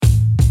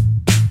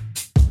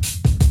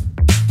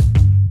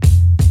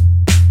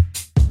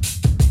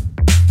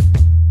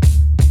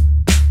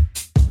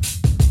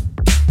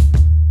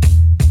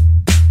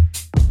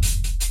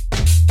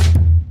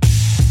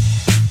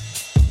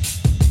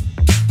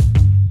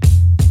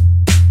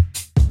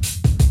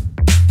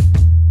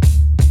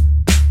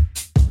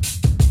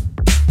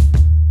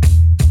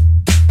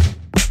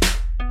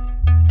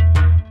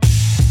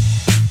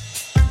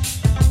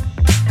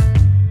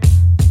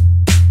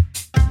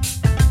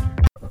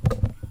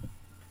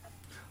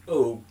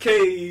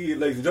Okay,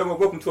 ladies and gentlemen,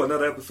 welcome to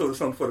another episode of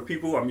Something for the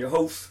People. I'm your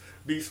host,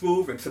 B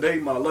Smooth, and today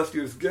my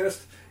illustrious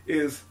guest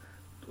is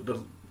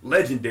the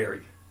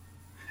legendary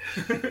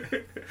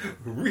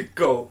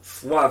Rico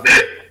Suave,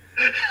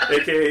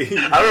 aka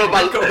I don't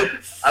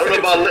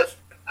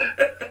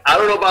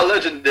know about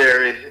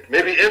legendary.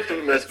 Maybe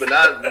infamous, but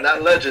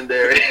not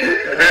legendary.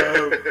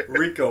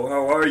 Rico,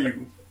 how are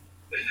you?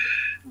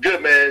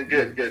 Good, man.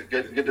 Good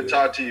to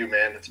talk to you,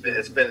 man.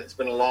 It's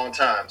been a long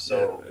time,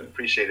 so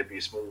appreciate it. Be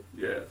smooth.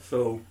 Yeah.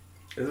 So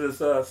let's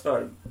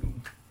start.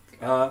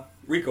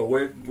 Rico,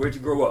 where'd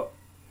you grow up?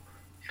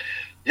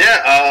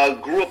 Yeah,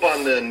 grew up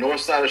on the north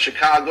side of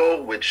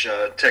Chicago, which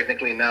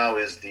technically now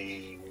is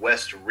the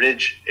West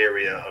Ridge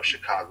area of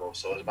Chicago.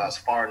 So it's about as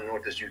far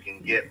north as you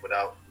can get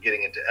without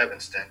getting into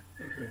Evanston.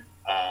 Okay.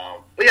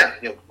 But yeah,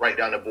 right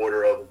down the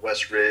border of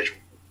West Ridge.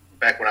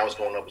 Back when I was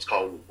growing up, it was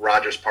called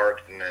Rogers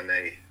Park, and then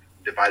they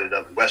divided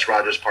up West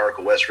Rogers Park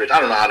or West Ridge. I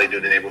don't know how they do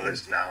the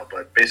neighborhoods now,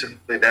 but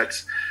basically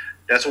that's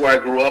where I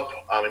grew up.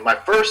 In my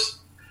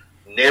first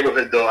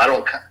neighborhood, though, I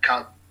don't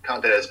count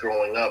that as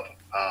growing up,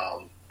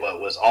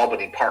 but was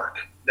Albany Park.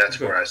 That's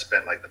where I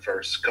spent like the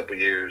first couple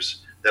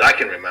years that I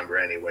can remember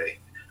anyway.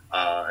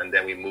 And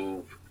then we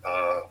moved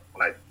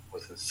when I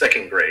was in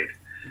second grade,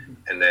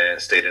 and then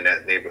stayed in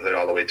that neighborhood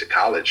all the way to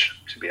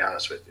college, to be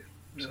honest with you.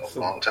 So a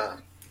long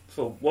time.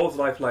 So what was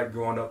life like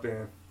growing up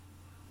in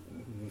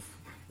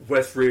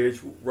West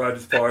Ridge,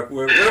 Rogers Park,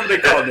 whatever they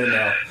call it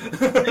now?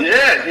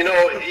 Yeah,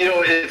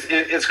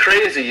 it's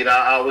crazy.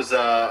 I was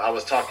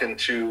talking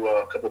to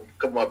a couple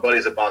of my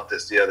buddies about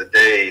this the other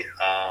day.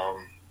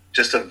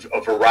 Just a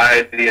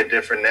variety of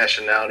different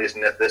nationalities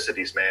and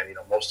ethnicities, man.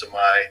 Most of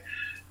my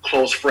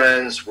close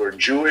friends were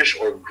Jewish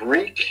or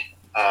Greek.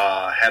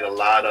 Had a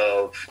lot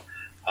of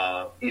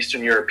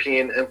Eastern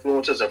European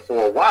influences, and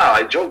for a while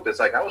I joked it's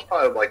like I was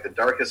probably like the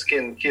darkest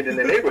skinned kid in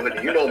the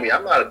neighborhood. You know me,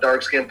 I'm not a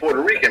dark skinned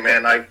Puerto Rican,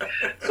 man.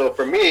 So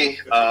for me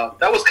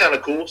that was kind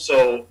of cool.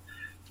 So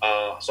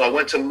I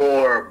went to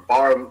more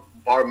bar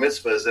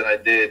mitzvahs than I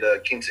did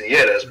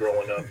quinceañeras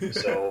growing up.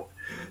 So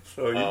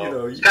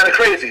it's kind of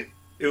crazy.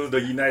 It was the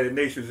United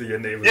Nations in your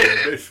neighborhood,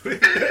 basically.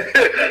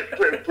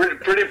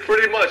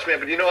 pretty much, man.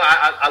 But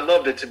I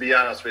loved it, to be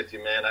honest with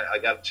you, man. I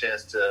got a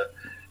chance to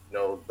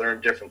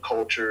learn different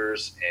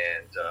cultures,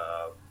 and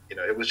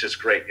it was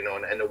just great,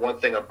 and the one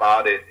thing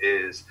about it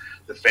is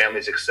the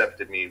families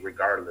accepted me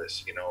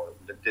regardless. It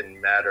didn't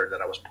matter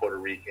that I was Puerto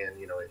Rican.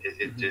 It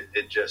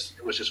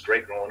was just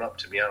great growing up,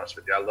 to be honest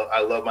with you.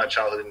 I love my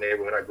childhood and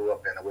neighborhood I grew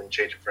up in. I wouldn't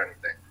change it for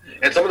anything.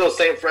 And some of those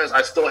same friends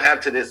I still have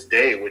to this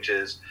day, which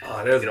is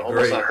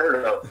almost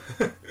unheard of.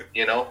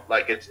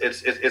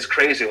 It's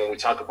crazy when we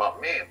talk about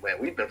man,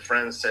 we've been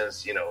friends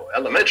since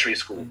elementary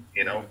school.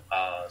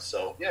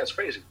 So yeah, it's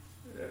crazy.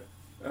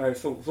 All right,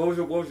 so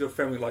what was your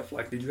family life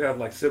like? Did you have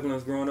like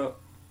siblings growing up?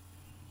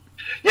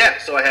 Yeah,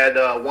 so I had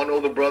one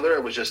older brother.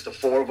 It was just the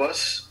four of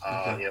us.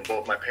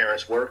 Both my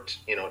parents worked,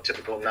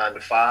 typical 9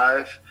 to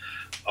 5.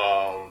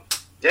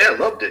 Yeah,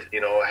 loved it.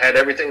 I had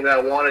everything that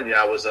I wanted.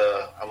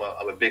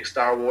 I'm a big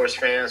Star Wars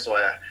fan, so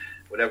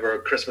whenever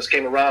Christmas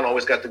came around, I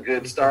always got the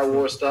good Star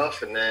Wars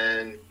stuff. And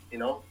then,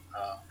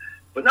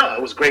 but no,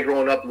 it was great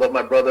growing up. Loved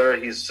my brother.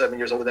 He's 7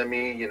 years older than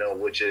me,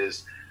 which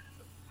is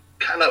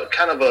kind of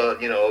a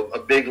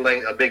big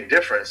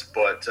difference,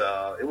 but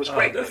it was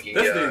great. That's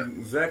the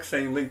exact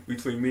same link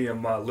between me and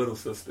my little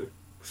sister.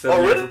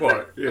 7 years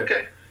apart. Yeah.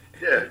 Okay.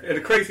 Yeah. And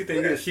the crazy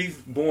thing is, she's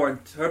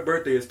born. Her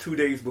birthday is 2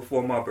 days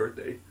before my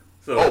birthday.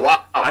 So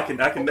wow. I can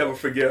never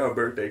forget her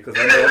birthday because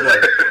I know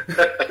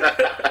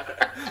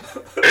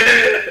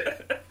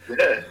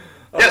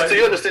Yeah. So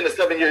you understand the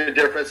 7-year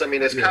difference. I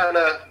mean, it's kind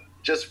of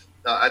just.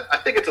 I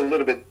think it's a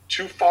little bit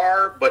too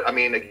far, but I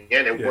mean,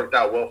 again, it worked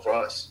out well for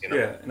us.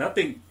 Yeah, and I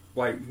think.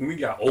 Like when we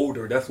got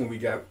older, that's when we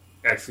got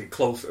actually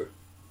closer.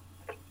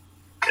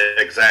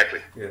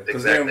 Exactly. Yeah.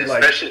 Because then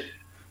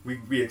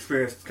we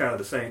experienced kind of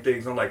the same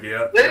things. I'm like,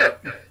 yeah.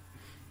 It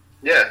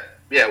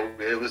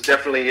was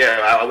definitely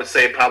I would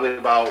say probably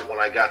about when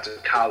I got to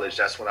college.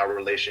 That's when our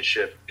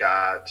relationship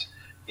got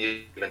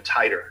even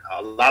tighter. A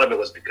lot of it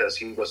was because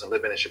he wasn't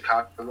living in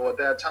Chicago at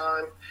that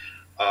time.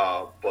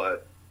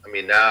 But I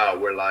mean, now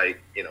we're like,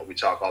 we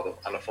talk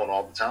on the phone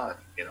all the time.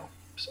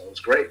 So it's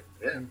great.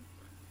 Yeah.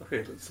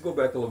 Okay, let's go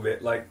back a little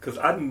bit, because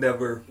I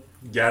never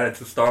got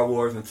into Star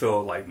Wars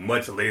until,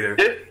 much later.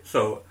 Yeah.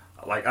 So,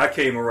 I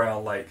came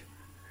around,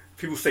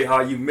 people say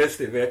how you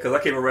missed it, man, because I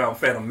came around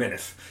Phantom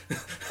Menace.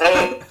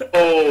 Yeah,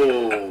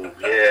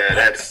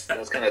 that's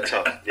kind of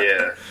tough.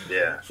 Yeah.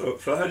 So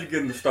how'd you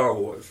get into Star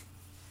Wars?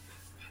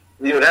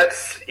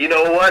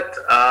 What?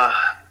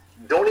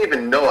 Don't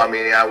even know. I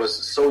mean, I was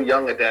so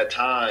young at that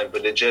time,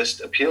 but it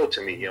just appealed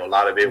to me. A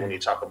lot of it when you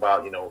talk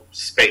about,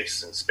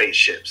 space and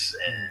spaceships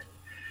and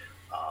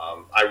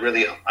I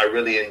really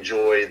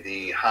enjoy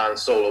the Han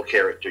Solo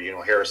character,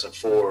 Harrison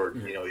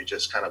Ford, he's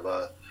just kind of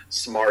a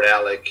smart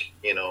aleck,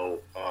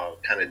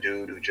 kind of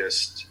dude who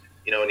just,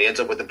 and he ends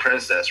up with the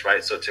princess,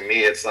 right? So to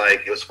me, it's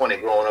like, it was funny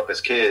growing up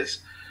as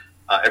kids.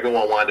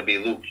 everyone wanted to be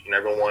Luke.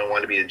 Everyone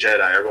wanted to be a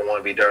Jedi. Everyone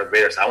wanted to be Darth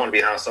Vader. So I want to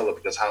be Han Solo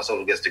because Han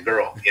Solo gets the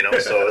girl.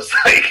 So it's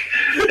like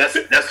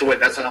that's the way.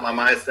 That's how my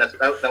mind. That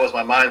was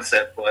my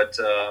mindset. But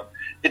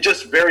it's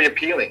just very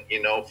appealing.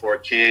 For a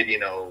kid.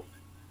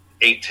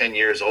 8-10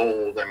 years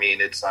old. I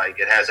mean, it's like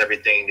it has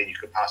everything that you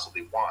could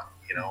possibly want.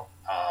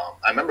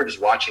 I remember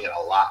just watching it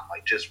a lot,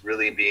 like just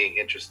really being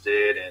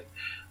interested, and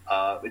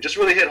it just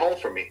really hit home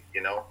for me.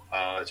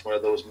 It's one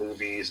of those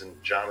movies and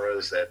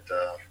genres that.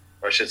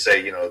 Or I should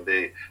say,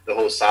 the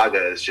whole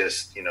saga is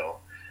just,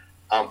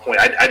 on point.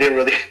 I didn't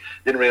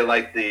really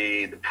like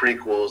the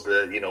prequels,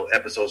 the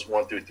episodes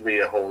 1 through 3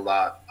 a whole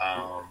lot,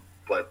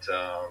 but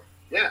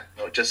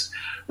just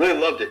really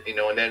loved it,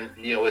 and then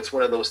it's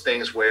one of those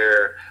things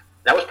where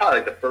that was probably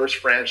like the first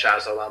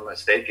franchise, if I'm not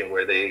mistaken,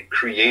 where they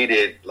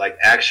created like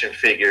action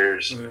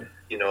figures,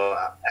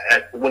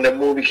 when the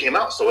movie came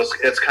out. So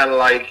it's kind of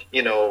like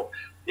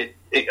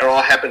It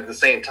all happened at the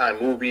same time,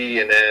 movie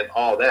and then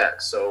all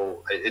that.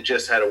 So it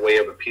just had a way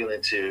of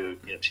appealing to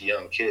to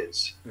young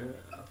kids. Yeah,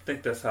 I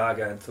think that's how I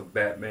got into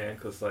Batman,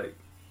 because like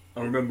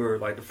I remember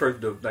like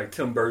the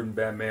Tim Burton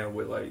Batman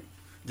with like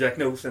Jack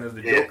Nicholson as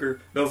the Joker.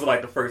 Those are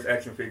like the first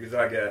action figures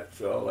I got.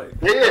 So I like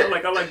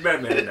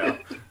Batman now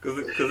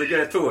because it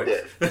got to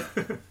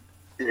it.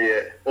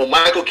 Yeah. Well,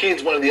 Michael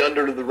Keaton's one of the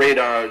under the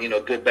radar,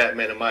 good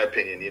Batman in my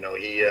opinion. He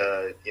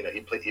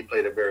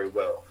played it very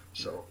well.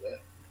 So yeah.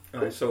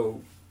 All right,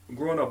 so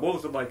growing up, what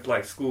was it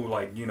like school,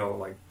 like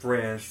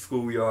friends,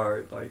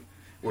 schoolyard, like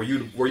were you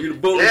the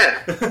bully?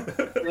 Yeah.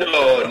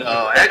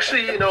 No.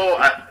 Actually,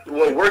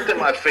 what worked in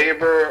my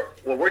favor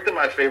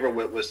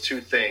was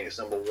two things.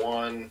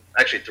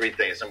 Three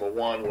things. Number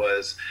one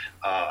was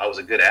I was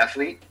a good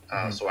athlete,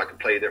 so I could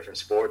play different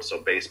sports.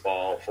 So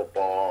baseball,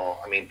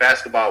 football. I mean,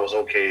 basketball was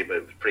okay, but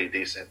it was pretty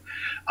decent.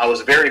 I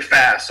was very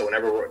fast, so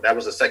that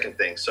was the second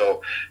thing.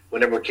 So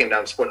whenever it came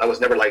down to sport, I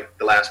was never like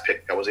the last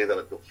pick. I was either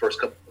like the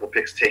first couple of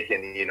picks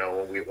taken,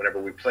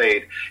 whenever we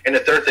played. And the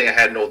third thing, I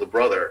had an older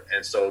brother,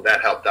 and so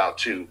that helped out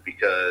too,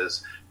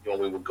 because when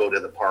we would go to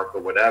the park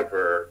or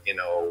whatever,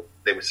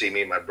 they would see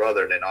me and my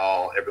brother, and then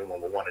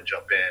everyone would want to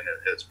jump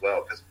in as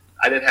well, because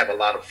I didn't have a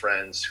lot of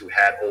friends who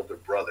had older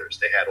brothers.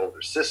 They had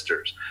older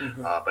sisters,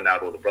 but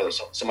not older brothers.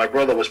 So my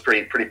brother was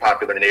pretty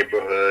popular in the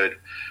neighborhood.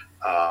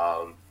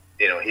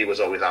 He was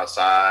always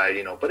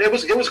outside, but it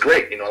was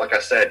great. Like I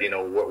said,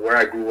 where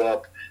I grew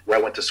up, where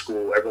I went to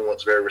school, everyone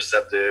was very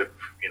receptive.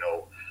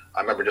 I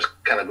remember just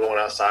kind of going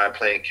outside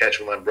playing catch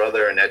with my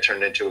brother, and that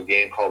turned into a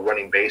game called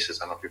running bases.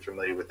 I don't know if you're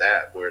familiar with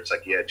that, where it's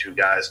like you had two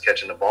guys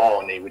catching the ball,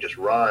 and they would just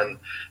run,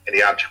 and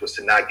the object was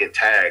to not get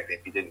tagged.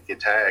 If you didn't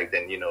get tagged,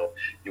 then, you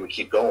would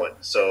keep going.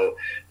 So,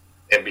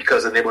 and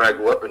because the neighborhood I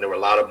grew up in, there were a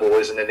lot of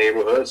boys in the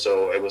neighborhood,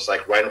 so it was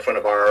like right in front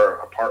of our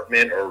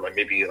apartment, or like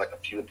maybe like a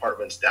few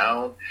apartments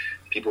down.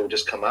 People would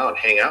just come out and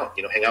hang out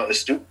in the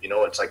stoop.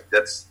 It's like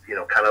that's,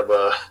 kind of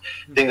a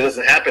thing that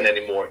doesn't happen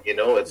anymore.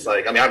 It's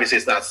like, I mean, obviously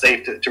it's not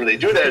safe to really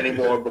do that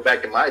anymore. But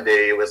back in my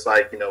day, it was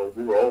like,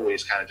 we were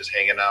always kind of just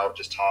hanging out,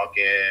 just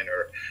talking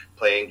or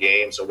playing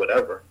games or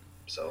whatever.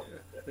 So.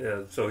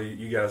 Yeah, so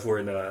you guys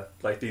weren't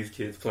like these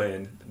kids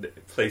playing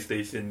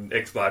PlayStation,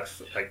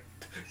 Xbox, like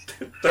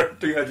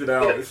 300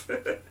 hours.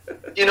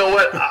 You know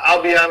what?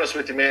 I'll be honest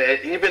with you, man.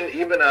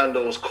 Even on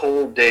those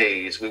cold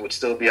days, we would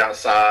still be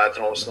outside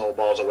throwing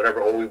snowballs or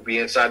whatever, or we'd be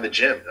inside the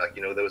gym. Like,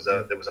 there was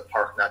a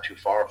park not too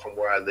far from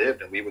where I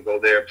lived, and we would go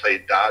there, play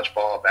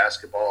dodgeball,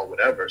 basketball,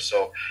 whatever.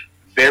 So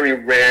very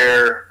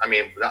rare. I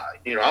mean,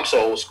 I'm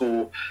so old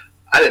school.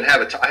 I didn't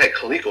have I had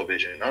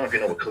ColecoVision. I don't know if you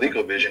know what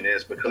ColecoVision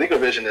is, but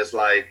ColecoVision is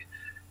like,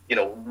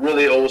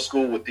 really old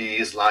school with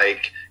these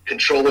like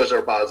controllers are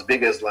about as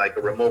big as like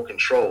a remote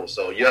control.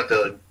 So you have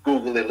to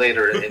Google it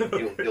later and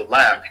you'll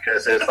laugh,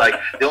 because it's like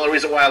the only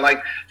reason why I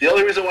like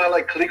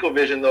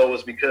ColecoVision though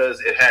was because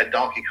it had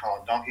Donkey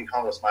Kong. Donkey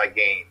Kong was my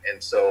game,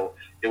 and so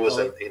it was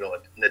a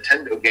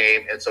Nintendo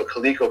game, and so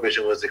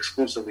ColecoVision was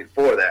exclusively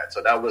for that.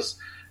 So that was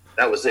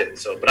it.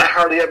 So, but I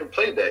hardly ever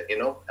played that.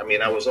 I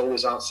mean, I was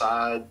always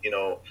outside,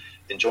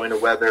 enjoying the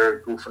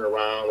weather, goofing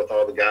around with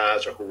all the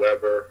guys or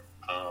whoever.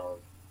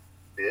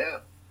 Yeah.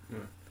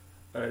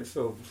 All right.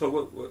 So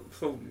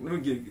let me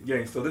get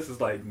getting. So this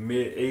is like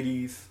mid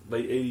 '80s,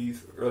 late '80s,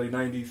 early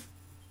 '90s.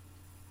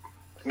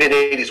 Mid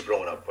 '80s,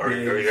 growing up. Or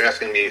you're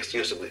asking me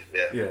exclusively?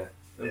 Yeah. Yeah.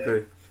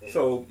 Okay. Yeah.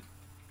 So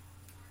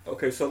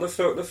let's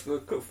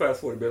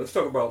fast forward a bit. Let's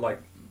talk about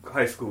like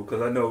high school,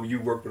 because I know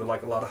you worked with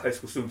like a lot of high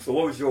school students. So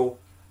what was your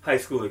high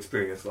school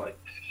experience like?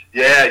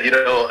 Yeah,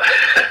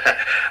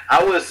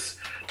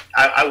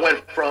 I went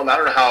from, I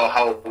don't know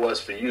how it was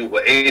for you,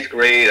 but 8th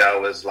grade, I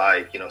was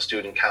like,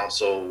 student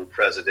council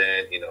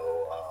president,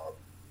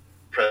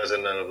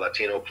 president of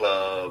Latino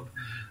club,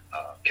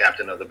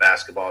 captain of the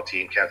basketball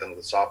team, captain of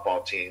the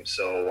softball team.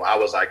 So I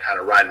was like kind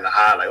of riding the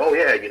high, like, oh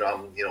yeah,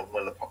 I'm,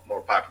 one of the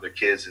more popular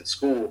kids in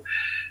school.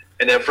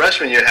 And then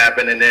freshman year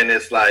happened, and then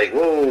it's like,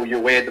 whoa,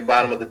 you're way at the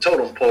bottom of the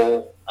totem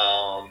pole.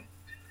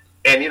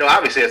 And,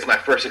 obviously it's my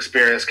first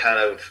experience kind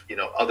of,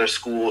 other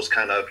schools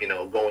kind of,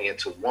 going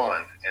into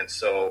one. And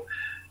so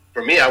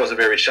for me, I was a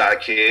very shy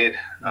kid.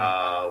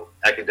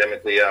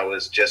 Academically, I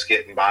was just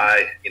getting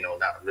by,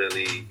 not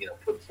really,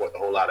 putting forth a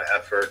whole lot of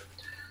effort.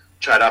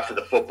 Tried out for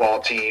the football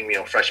team,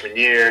 freshman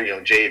year,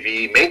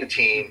 JV, made the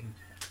team,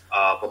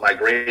 but my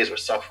grades were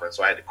suffering,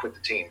 so I had to quit the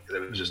team because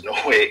there was just no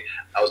way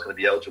I was going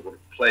to be eligible to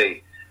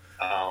play.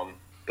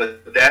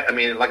 But that,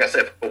 like I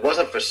said, if it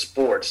wasn't for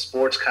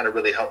sports kind of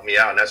really helped me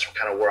out, and that's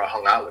kind of where I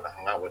hung out with. I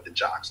hung out with the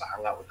jocks. I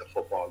hung out with the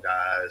football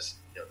guys,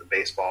 the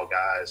baseball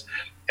guys,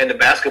 and the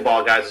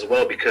basketball guys as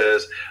well,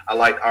 because I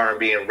liked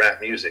R&B and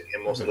rap music.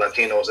 And most of the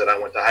Latinos that I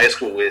went to high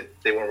school with,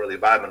 they weren't really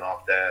vibing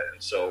off that.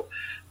 And so,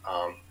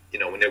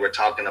 when they were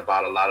talking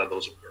about a lot of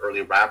those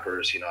early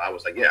rappers, I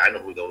was like, yeah, I know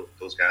who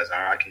those guys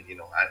are. I can,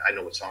 I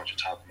know what songs you're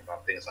talking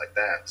about, things like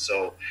that.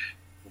 So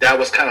that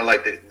was kind of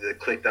like the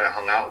clique that I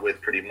hung out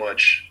with pretty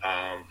much,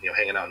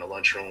 hanging out in the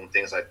lunchroom,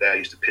 things like that. I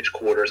used to pitch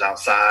quarters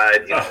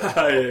outside,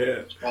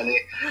 yeah. Funny.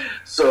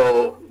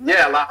 So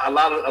yeah, a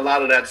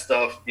lot of that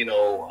stuff,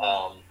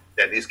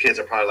 that these kids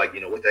are probably like,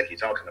 what the heck are you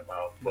talking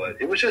about? But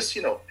it was just,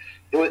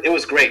 it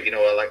was great.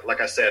 Like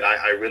I said,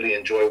 I really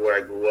enjoy where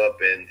I grew up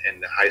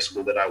and the high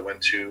school that I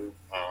went to.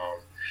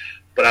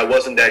 But I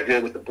wasn't that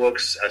good with the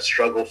books. I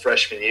struggled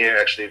freshman year,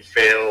 actually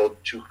failed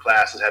 2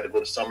 classes, had to go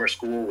to summer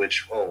school,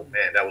 which, oh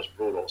man, that was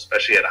brutal,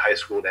 especially at a high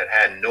school that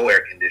had no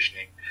air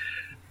conditioning.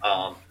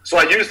 So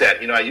I used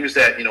that,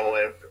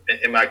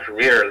 in my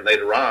career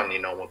later on,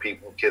 when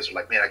kids are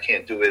like, man, I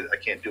can't do it. I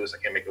can't do this.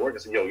 I can't make it work. I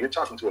said, yo, you're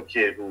talking to a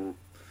kid who,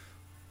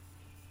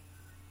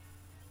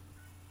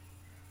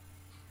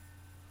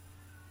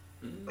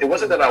 it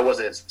wasn't that I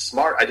wasn't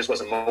smart. I just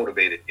wasn't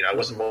motivated. I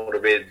wasn't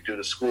motivated to do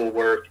the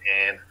schoolwork,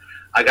 and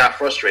I got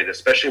frustrated,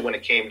 especially when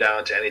it came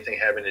down to anything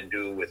having to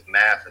do with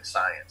math and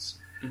science.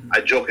 I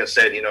joke and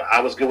said,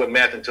 I was good with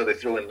math until they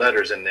threw in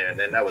letters in there, and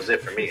then that was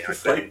it for me. I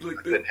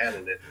couldn't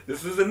handle it.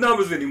 This isn't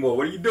numbers anymore.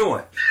 What are you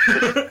doing?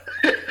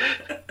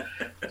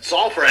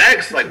 Solve for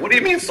X? Like, what do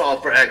you mean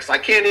solve for X? I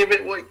can't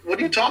even, what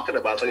are you talking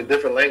about? It's like a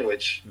different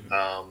language.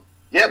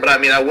 Yeah, but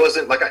I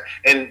wasn't like,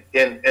 and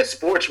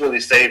sports really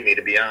saved me,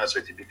 to be honest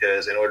with you,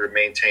 because in order to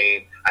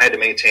maintain, I had to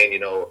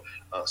maintain,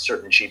 a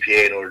certain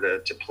GPA in order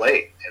to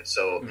play. And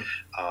so,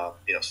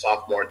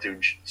 sophomore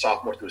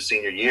through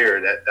senior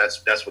year,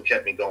 that's what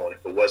kept me going.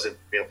 If it wasn't,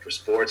 for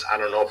sports, I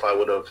don't know if I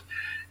would have,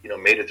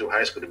 made it through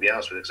high school, to be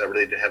honest with you, because I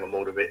really didn't have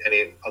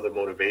any other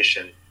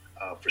motivation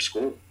for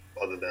school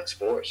other than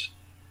sports.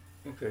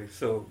 Okay,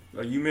 so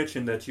you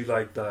mentioned that you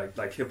liked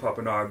like hip hop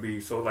and R&B.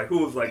 So like,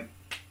 who was like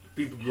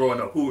people growing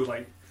up? Who was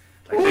like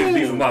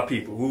these are my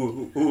people?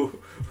 Who?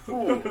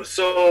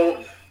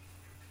 So,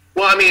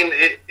 well,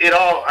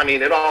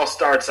 it all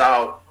starts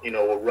out, with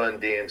Run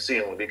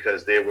DMC only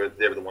because they were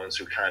the ones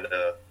who kind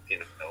of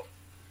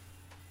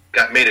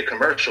made a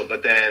commercial.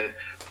 But then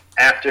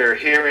after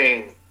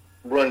hearing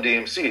Run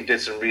DMC, did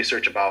some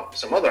research about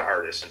some other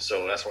artists, and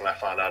so that's when I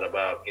found out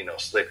about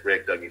Slick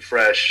Rick, Dougie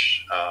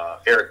Fresh,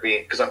 Eric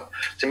B. Because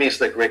to me,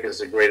 Slick Rick is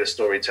the greatest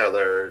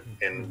storyteller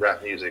in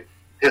rap music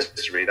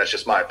history. That's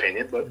just my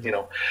opinion, but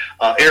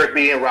Eric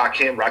B. and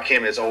Rakim.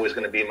 Rakim is always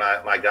going to be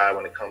my guy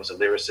when it comes to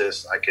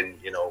lyricists. I can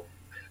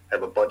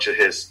have a bunch of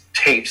his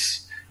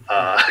tapes,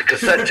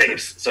 cassette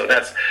tapes. So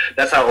that's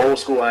how old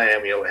school I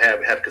am.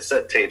 Have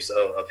cassette tapes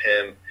of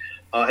him.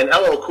 And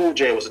LL Cool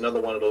J was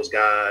another one of those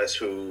guys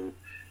who,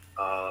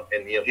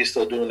 and he's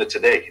still doing it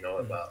today.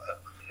 In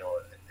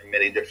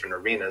many different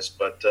arenas.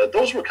 But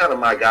those were kind of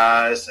my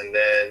guys. And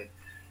then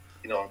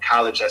in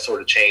college that sort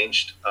of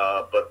changed.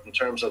 But in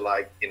terms of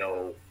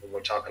when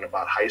we're talking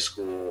about high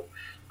school,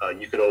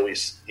 you could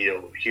always,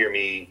 hear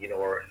me,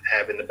 or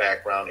have in the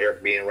background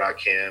Eric B. and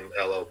Rakim,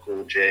 LL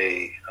Cool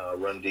J,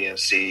 Run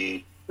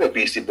DMC,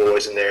 Beastie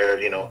Boys in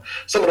there,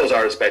 some of those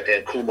artists back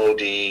then, Kool Moe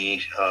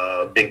Dee,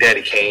 Big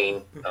Daddy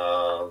Kane.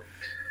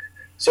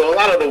 So a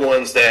lot of the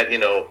ones that,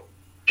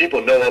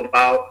 people know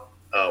about,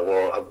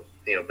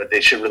 but they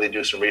should really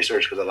do some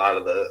research because a lot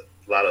of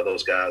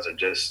those guys are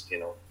just,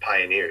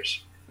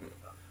 pioneers.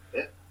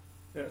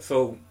 Yeah.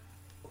 So,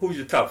 who's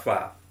your top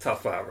five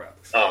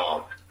rappers?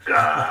 Oh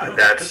God,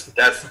 that's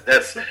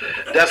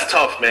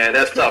tough, man.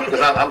 That's tough because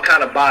I'm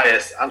kind of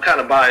biased. I'm kind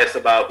of biased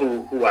about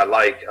who I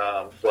like.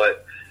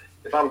 But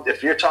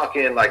if you're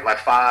talking like my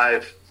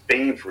 5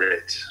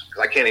 favorites,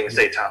 because I can't even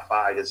say top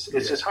 5. It's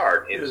just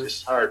hard. It's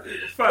just hard.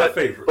 5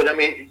 favorite. But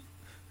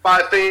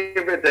 5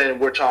 favorite. Then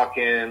we're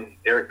talking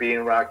Eric B.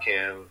 and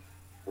Rakim.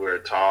 We're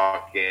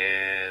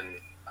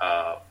talking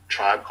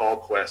Tribe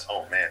Called Quest.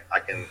 Oh man, I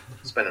can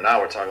spend an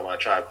hour talking about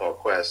Tribe Called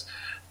Quest.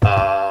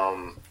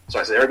 So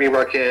I said Eric B.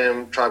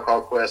 Rakim, Tribe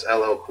Called Quest,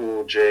 LL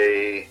Cool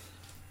J.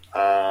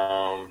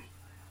 Gosh,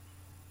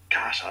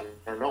 I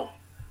don't know.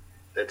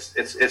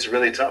 It's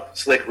really tough.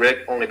 Slick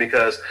Rick, only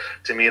because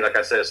to me, like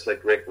I said,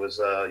 Slick Rick was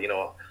a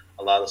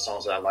lot of the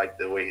songs that I like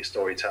the way he's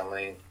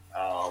storytelling.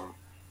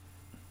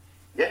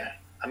 Yeah.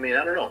 I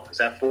don't know. Is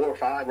that 4 or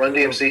 5? Run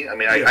DMC.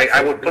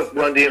 I would put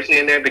Run DMC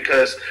in there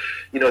because,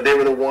 they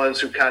were the ones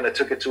who kind of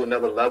took it to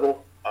another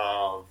level.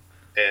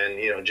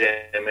 And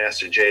Jam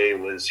Master Jay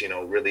was,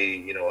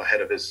 really,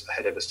 ahead of his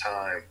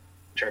time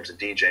in terms of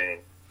DJing.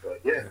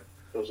 But yeah.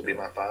 Those would be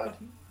my 5.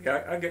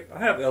 Yeah, I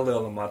have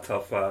LL in my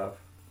top 5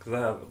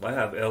 because I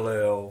have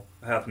LL,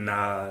 I have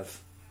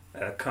Nas, I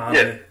have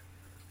Common,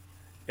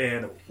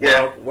 and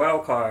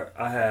wild card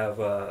I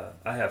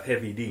have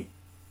Heavy D.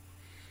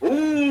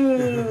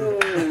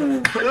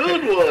 Ooh,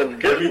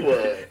 good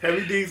one.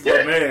 Heavy D's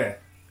my man.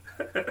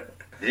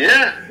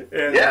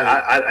 And,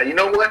 I you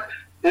know what?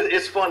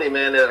 It's funny,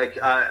 man. Like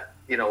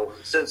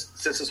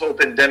since this whole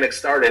pandemic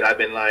started, I've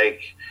been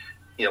like,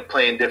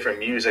 playing different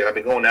music. I've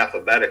been going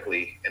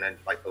alphabetically, and then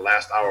like the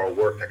last hour of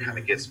work that kind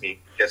of gets me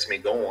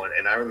going.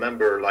 And I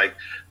remember like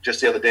just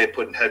the other day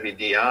putting Heavy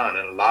D on,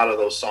 and a lot of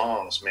those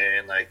songs,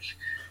 man, like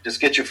just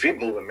get your feet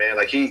moving, man.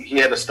 Like he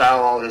had a style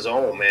all his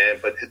own, man.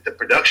 But the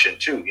production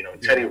too,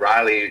 Teddy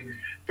Riley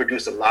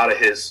produced a lot of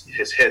his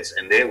hits,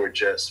 and they were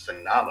just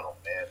phenomenal,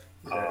 man.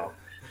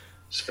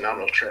 Just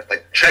phenomenal tracks,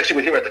 like tracks you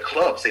would hear at the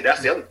club. See,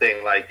 that's the other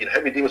thing. Like,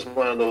 Heavy D was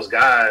one of those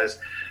guys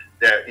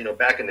that,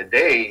 back in the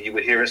day, you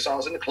would hear his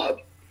songs in the club.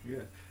 Yeah,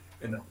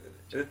 and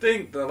the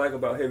thing that I like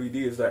about Heavy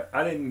D is that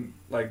I didn't,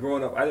 like,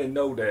 growing up, I didn't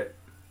know that,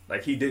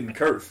 like, he didn't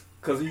curse.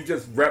 Because he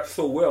just raps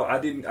so well. I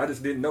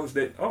just didn't notice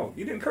that,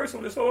 he didn't curse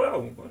on this whole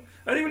album.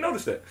 I didn't even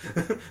notice that.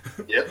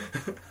 Yep.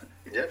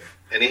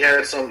 And he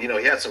had some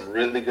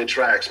really good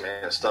tracks,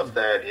 man. Stuff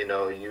that,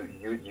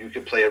 you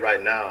could play it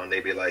right now and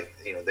they'd be like,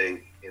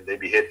 they'd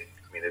be hitting.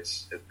 I mean,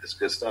 it's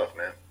good stuff,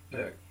 man.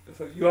 Yeah.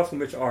 So you also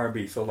mentioned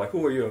R&B. So, like,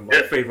 who are your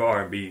favorite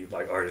R&B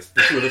like artists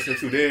that you were listening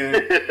to then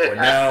or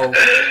now?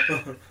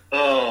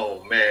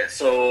 Oh man,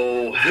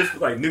 so this is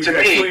like New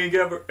Jack Swing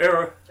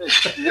era.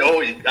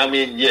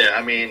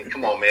 I mean,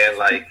 come on, man.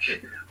 Like,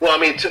 well, I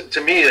mean,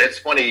 to me, it's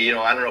funny.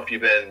 I don't know if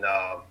you've been,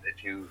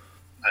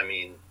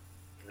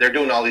 they're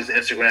doing all these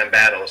Instagram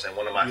battles, and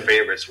one of my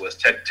favorites was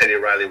Teddy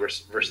Riley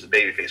versus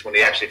Babyface when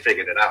they actually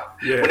figured it out.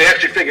 Yeah. When they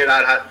actually figured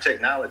out how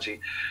technology,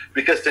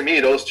 because to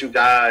me, those two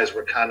guys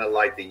were kind of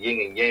like the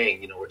yin and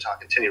yang. We're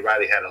talking Teddy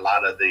Riley had a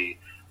lot of the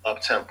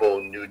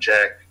up-tempo New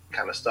Jack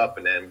kind of stuff,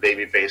 and then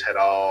Babyface had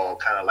all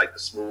kind of like the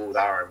smooth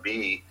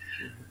R&B.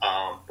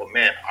 But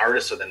man,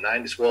 artists of the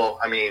 90s, well,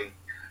 I mean,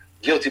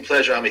 guilty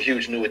pleasure, I'm a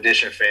huge New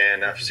Edition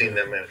fan. I've seen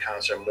them in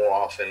concert more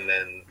often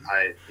than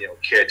I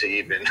care to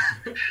even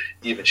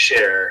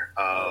share.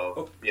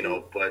 But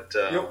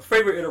your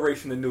favorite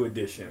iteration of New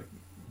Edition,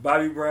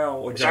 Bobby Brown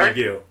or Johnny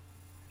Gill?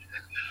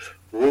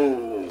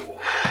 Ooh,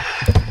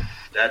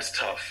 that's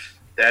tough.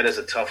 That is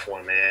a tough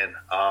one, man.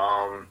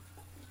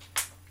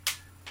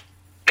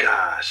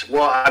 Gosh,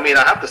 well, I mean,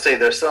 I have to say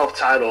their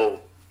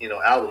self-titled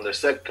album, their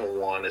second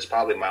one is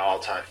probably my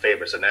all-time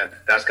favorite. So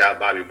that's got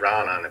Bobby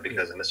Brown on it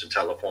because of Mr.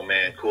 Telephone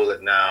Man, Cool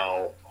It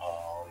Now.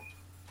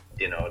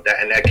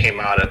 That came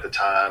out at the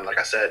time. Like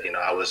I said,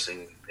 I was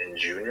in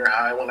junior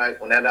high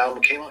when that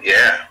album came out.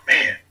 Yeah,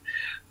 man.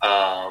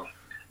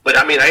 But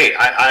I mean,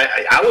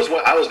 I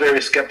was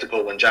very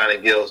skeptical when Johnny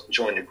Gill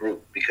joined the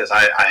group because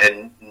I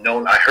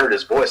heard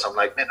his voice. I'm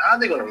like, man, how are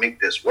they going to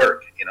make this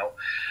work? It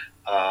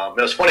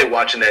was funny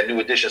watching that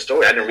New Edition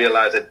story. I didn't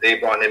realize that they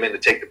brought him in to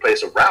take the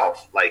place of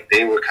Ralph. Like,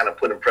 they were kind of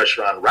putting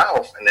pressure on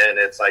Ralph, and then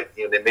it's like,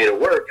 they made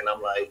it work. And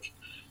I'm like,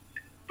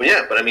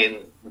 but I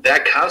mean,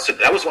 that concert,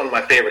 that was one of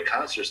my favorite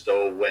concerts,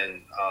 though,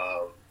 when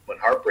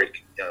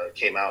Heartbreak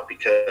came out,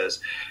 because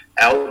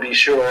Al B.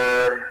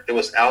 Sure, it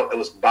was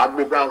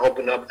Bobby Brown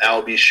opened up,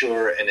 Al B.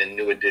 Sure, and then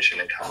New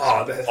Edition in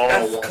concert. Oh,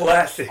 that's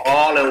classic.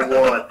 All in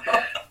one.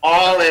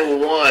 All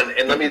in one.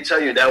 And let me tell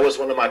you, that was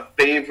one of my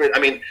favorite. I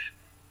mean,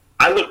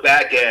 I look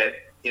back at,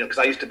 because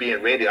I used to be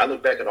in radio, I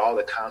look back at all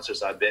the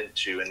concerts I've been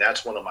to, and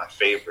that's one of my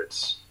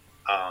favorites.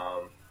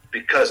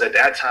 Because at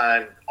that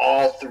time,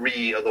 all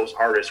three of those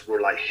artists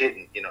were like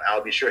hitting.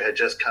 Al B. Sure had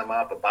just come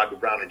out, but Bobby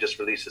Brown had just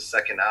released his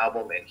second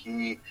album, and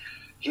he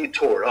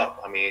tore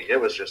up. I mean, it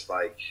was just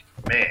like,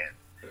 man.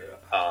 Yeah.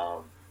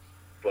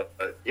 But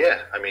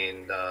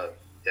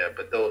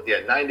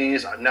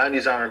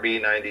 90s R&B,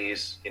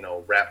 90s,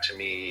 rap to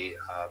me.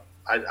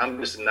 I'm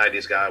just a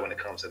 90s guy when it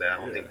comes to that. I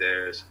don't think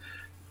there's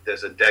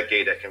a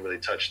decade that can really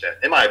touch that,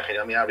 in my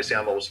opinion. I mean, obviously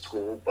I'm old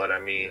school, but I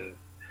mean,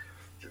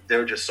 there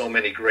were just so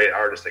many great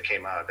artists that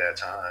came out at that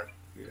time.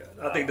 Yeah,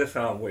 I think that's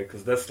how I'm way,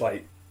 because that was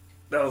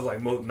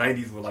like most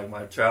 90s were like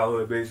my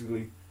childhood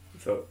basically.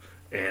 So,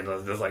 and I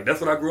was just like, that's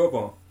what I grew up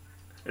on.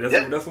 And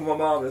that's what my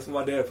mom, that's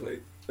what my dad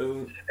played. I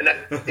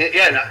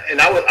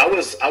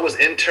was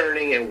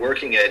interning and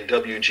working at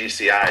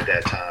WGCI at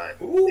that time.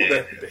 Ooh,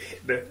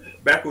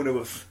 back when it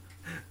was.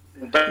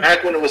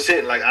 Back when it was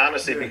hitting, like,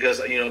 honestly, because,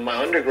 my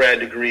undergrad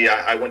degree,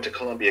 I went to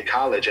Columbia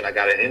College and I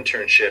got an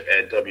internship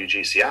at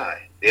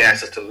WGCI. They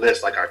asked us to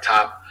list, like, our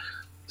top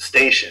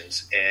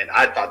stations. And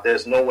I thought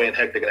there's no way in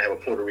heck they're going to have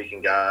a Puerto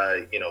Rican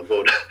guy,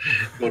 go to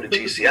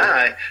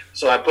GCI.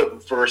 So I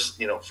put first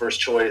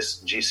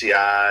choice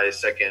GCI,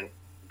 second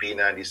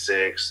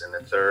B96, and the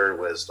third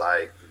was,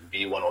 like,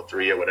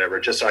 B103 or whatever,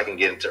 just so I can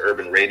get into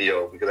urban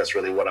radio, because that's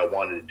really what I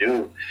wanted to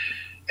do.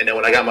 And then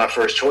when I got my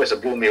first choice,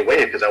 it blew me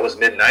away because I was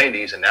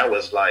mid-90s, and that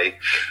was like,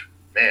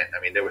 man,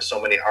 I mean, there were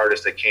so many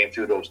artists that came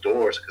through those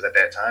doors, because at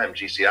that time,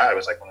 GCI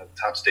was like one of the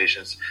top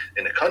stations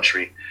in the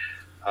country.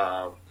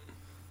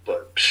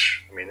 But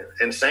I mean,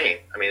 insane.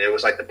 I mean, it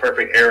was like the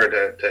perfect era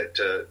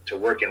to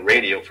work in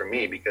radio for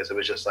me, because it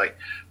was just like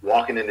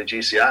walking into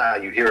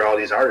GCI, you hear all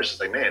these artists.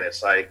 It's like, man,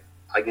 it's like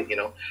I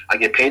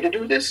get paid to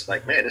do this.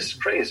 Like, man, this is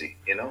crazy,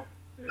 you know.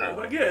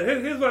 Like, yeah,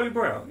 here's Bobby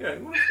Brown. Yeah.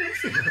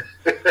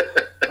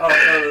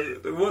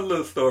 One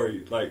little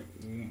story. Like,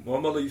 my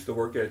mother used to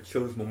work at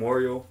Children's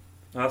Memorial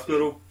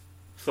Hospital,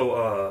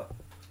 so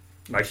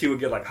like she would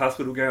get like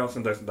hospital gowns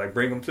and like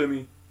bring them to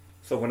me.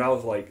 So when I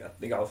was like, I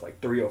think I was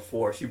like 3 or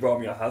 4, she brought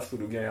me a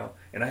hospital gown,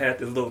 and I had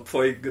this little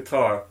toy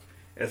guitar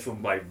and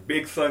some like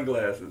big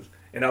sunglasses,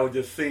 and I would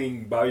just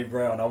sing Bobby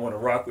Brown, "I Want to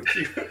Rock with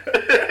You."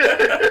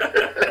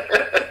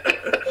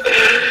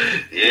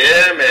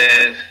 Yeah,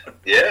 man.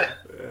 Yeah.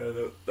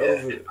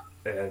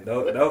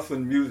 That was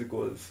when music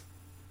was.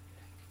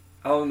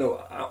 I don't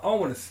know.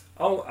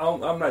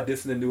 I'm not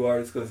dissing the new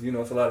artists, because you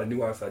know it's a lot of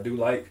new artists I do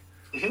like,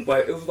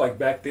 but it was like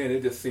back then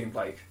it just seemed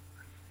like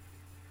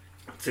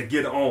to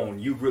get on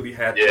you really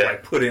had to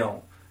like put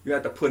in. You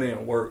had to put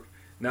in work.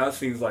 Now it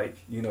seems like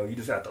you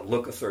just have to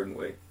look a certain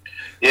way.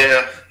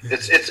 Yeah,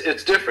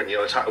 it's different. You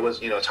know, it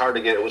was hard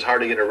to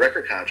get a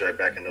record contract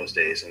back in those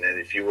days. And then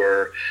if you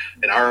were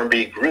an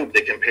R&B group,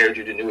 they compared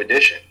you to New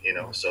Edition. You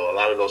know, so a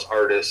lot of those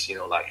artists,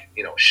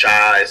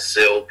 Shy,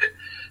 Silk,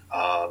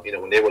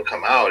 when they would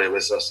come out, it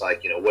was just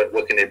like,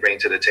 what can they bring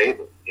to the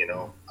table? And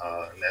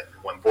that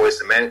when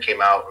Boyz II Men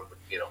came out,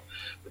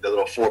 with the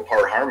little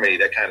 4-part harmony,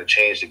 that kind of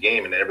changed the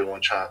game, and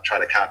everyone tried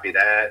to copy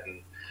that, and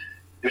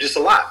it was just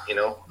a lot,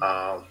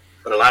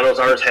 But a lot of those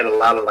artists had a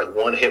lot of like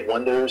one-hit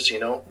wonders,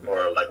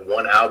 or like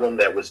one album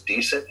that was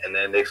decent, and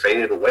then they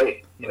faded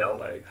away,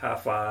 like High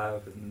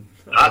Five and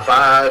High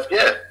Five,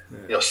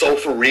 yeah. Soul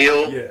for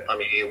Real. Yeah. I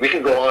mean, we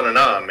can go on,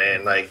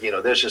 man. Like,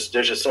 there's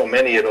just so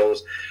many of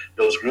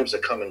those groups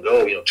that come and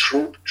go.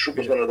 Troop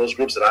was one of those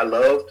groups that I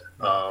loved,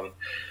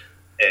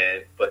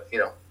 but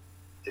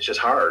it's just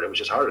hard. It was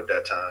just hard at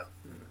that time.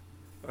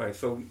 All right,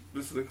 so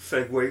this is a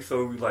segue.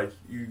 So like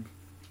you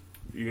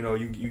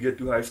get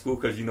through high school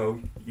because you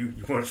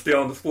want to stay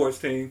on the sports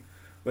team,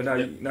 but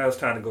now it's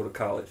time to go to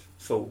college.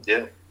 So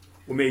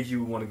what made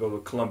you want to go to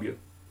Columbia?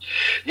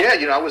 Yeah,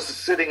 I was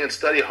sitting in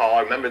study hall.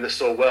 I remember this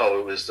so well.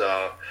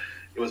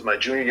 It was my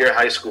junior year of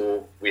high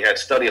school. We had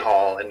study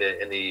hall in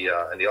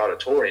the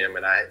auditorium,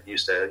 and I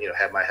used to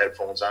have my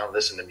headphones on,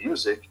 listen to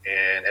music.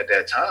 And at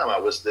that time, I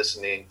was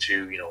listening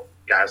to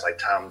guys like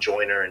Tom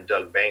Joyner and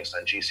Doug Banks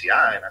on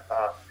GCI, and I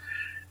thought,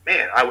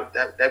 man,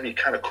 that'd be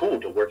kind of cool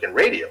to work in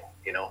radio.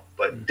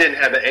 But didn't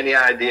have any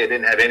idea,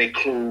 didn't have any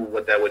clue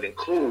what that would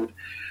include.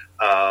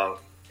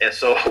 And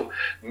so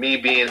me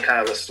being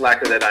kind of a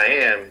slacker that I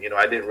am,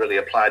 I didn't really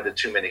apply to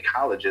too many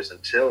colleges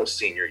until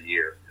senior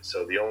year. And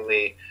so the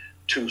only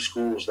 2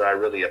 schools that I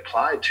really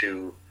applied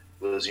to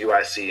was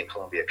UIC and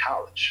Columbia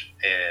College.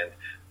 And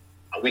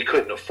we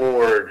couldn't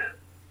afford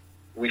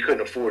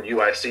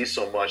UIC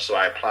so much, so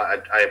I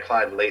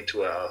applied late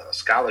to a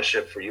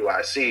scholarship for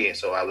UIC, and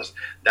so I was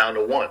down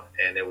to 1,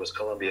 and it was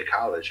Columbia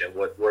College. And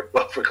what worked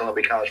well for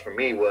Columbia College for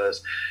me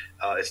was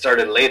it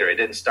started later. It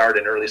didn't start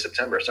in early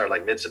September. It started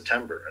like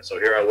mid-September. And so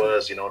here I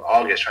was, in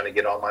August trying to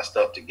get all my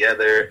stuff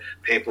together,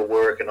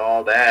 paperwork and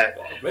all that.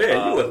 Oh,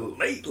 man, you were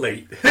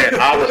late. Man,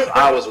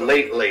 I was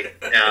late.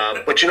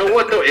 But you know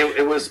what, though?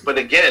 It was, but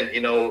again,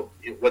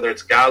 whether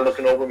it's God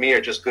looking over me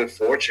or just good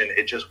fortune,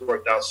 it just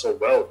worked out so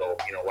well, though.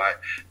 I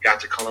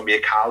got to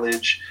Columbia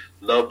College,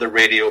 loved the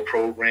radio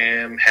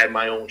program, had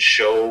my own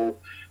show,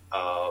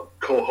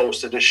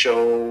 co-hosted the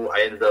show.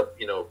 I ended up,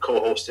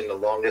 co-hosting the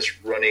longest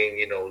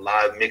running,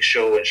 live mix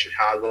show in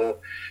Chicago,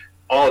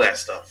 all that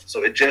stuff.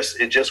 So it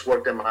just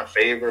worked in my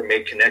favor,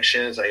 made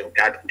connections. I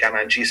got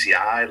on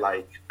GCI,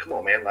 like, come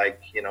on, man,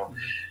 like,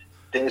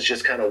 things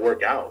just kind of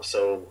work out.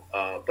 So,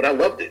 but I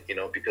loved it,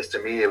 because to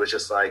me, it was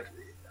just like,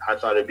 I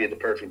thought it'd be the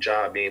perfect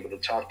job, being able to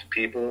talk to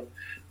people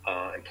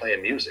and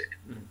playing music,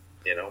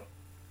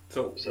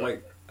 So,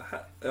 like,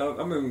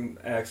 I'm going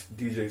to ask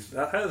DJs,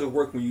 how does it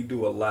work when you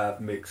do a live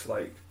mix?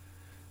 Like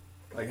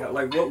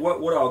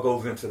what all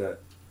goes into that?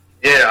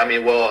 Yeah,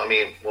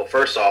 well,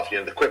 first off,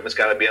 the equipment's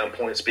got to be on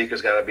point,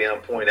 speakers got to be on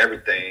point,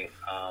 everything.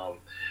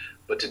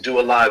 But to do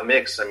a live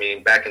mix,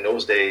 back in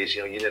those days,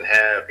 you didn't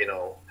have,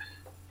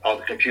 all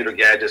the computer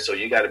gadgets, so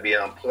you got to be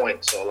on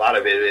point. So a lot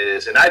of it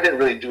is, and I didn't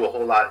really do a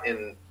whole lot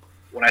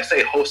when I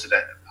say hosted,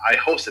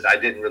 I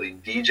didn't really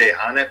DJ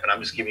on it, but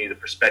I'm just giving you the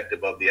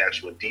perspective of the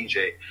actual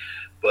DJ.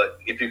 But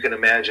if you can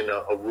imagine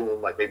a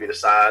room like maybe the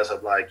size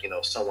of like,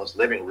 someone's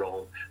living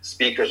room,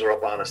 speakers are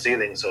up on the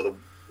ceiling, so the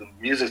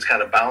music's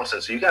kind of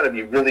bouncing. So you have to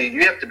be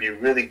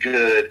really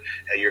good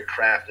at your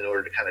craft in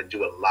order to kind of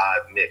do a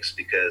live mix,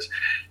 because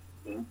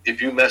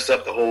if you mess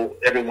up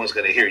everyone's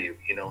going to hear you.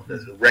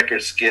 The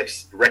record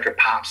skips, the record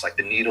pops, like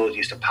the needles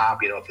used to pop,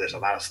 if there's a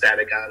lot of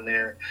static on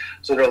there.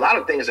 So there are a lot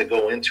of things that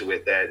go into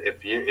it that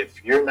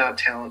if you're not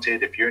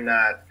talented, if you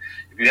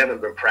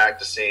haven't been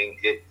practicing,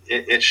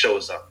 it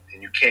shows up,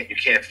 and you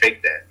can't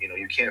fake that.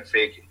 You can't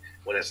fake it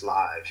when it's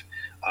live.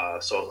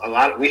 So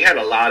we had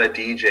a lot of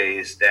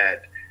DJs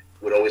that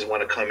would always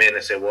want to come in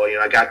and say, well,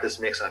 I got this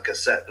mix on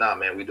cassette. Nah,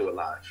 man, we do it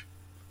live.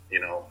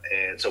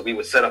 And so we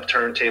would set up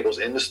turntables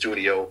in the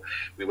studio.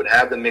 We would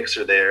have the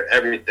mixer there,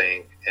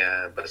 everything.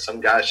 But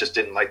some guys just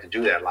didn't like to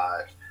do that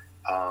live.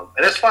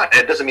 And that's fine.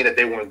 It doesn't mean that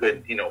they weren't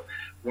good,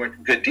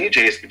 weren't good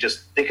DJs, but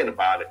just thinking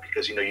about it,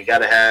 because, you got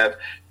to have,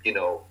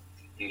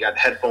 you got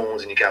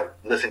headphones and you got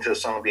listening to the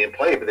song being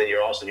played, but then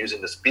you're also using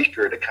the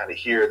speaker to kind of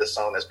hear the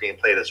song that's being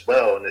played as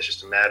well. And it's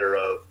just a matter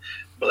of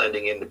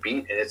blending in the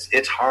beat. And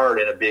it's hard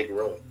in a big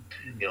room,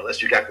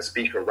 unless you got the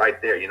speaker right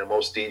there.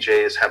 Most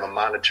DJs have a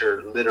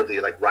monitor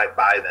literally like right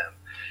by them.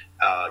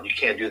 You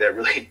can't do that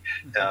really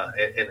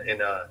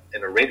in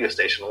a radio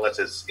station unless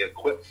it's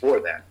equipped for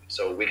that.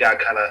 So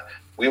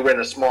we were in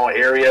a small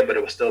area, but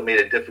it was still made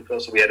it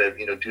difficult. So we had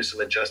to do some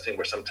adjusting,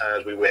 where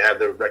sometimes we would have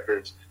the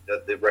record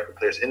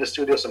players in the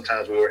studio.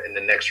 Sometimes we were in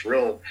the next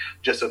room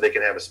just so they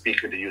can have a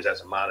speaker to use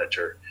as a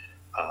monitor.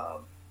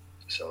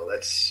 So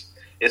it's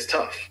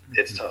tough.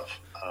 It's tough.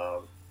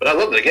 But I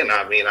loved it. Again,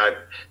 I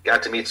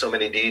got to meet so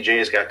many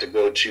DJs, got to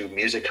go to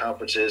music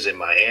conferences in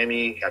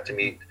Miami, got to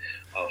meet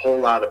a whole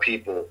lot of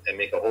people and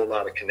make a whole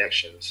lot of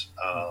connections.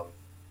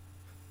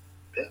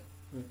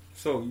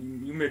 So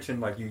you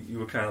mentioned like you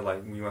were kind of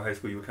like, when you were in high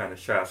school, you were kind of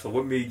shy. So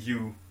what made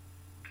you,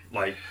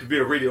 like, to be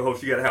a radio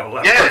host, you got to have a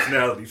lot of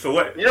personality. So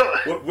what made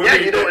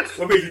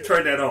you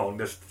turn that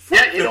on?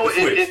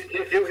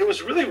 It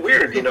was really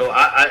weird.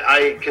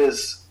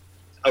 Because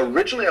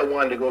originally I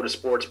wanted to go to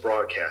sports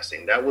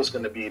broadcasting. That was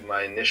going to be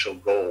my initial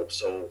goal.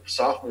 So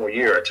sophomore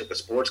year, I took a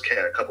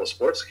couple of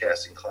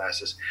sportscasting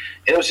classes,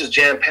 and it was just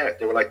jam packed.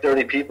 There were like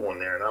 30 people in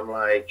there, and I'm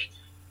like,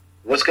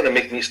 what's going to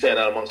make me stand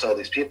out amongst all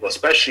these people,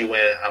 especially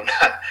when I'm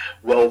not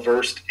well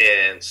versed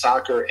in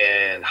soccer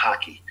and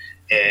hockey,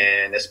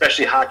 and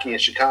especially hockey in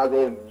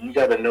Chicago. You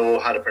got to know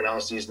how to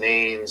pronounce these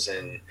names,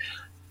 and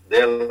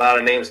there are a lot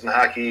of names in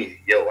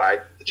hockey.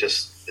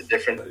 Just a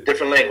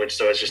different language,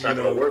 so it's just not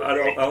going to work. I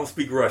don't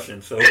speak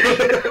Russian, so.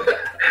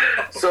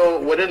 So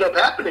what ended up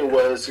happening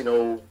was,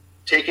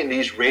 taking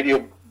these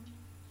radio.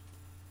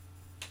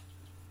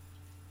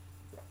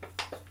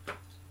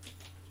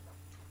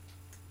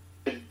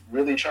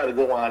 Really try to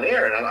go on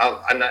air, and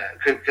I'm not,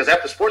 because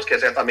after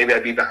sportscast, I thought maybe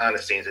I'd be behind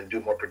the scenes and do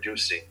more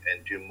producing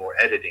and do more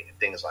editing and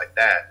things like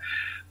that.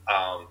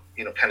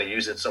 Kind of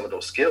using some of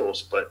those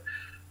skills, but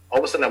all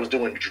of a sudden I was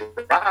doing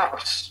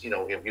drops,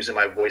 using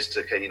my voice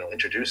to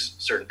introduce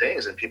certain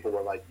things, and people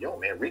were like, "Yo,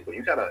 man, Rico,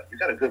 you got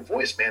a good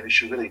voice, man. You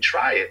should really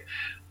try it."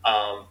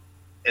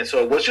 And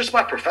so it was just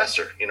my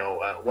professor,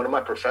 one of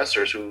my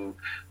professors who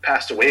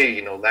passed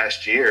away,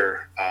 last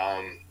year.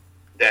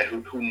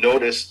 Who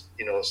noticed,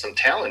 some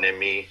talent in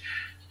me,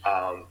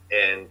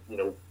 and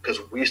because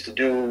we used to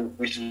do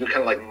kind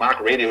of like mock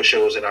radio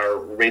shows in our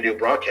radio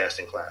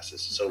broadcasting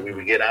classes. So we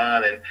would get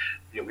on, and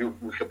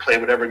we could play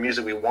whatever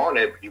music we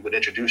wanted. You would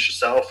introduce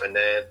yourself, and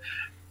then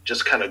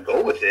just kind of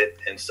go with it.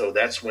 And so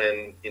that's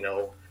when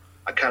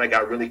I kind of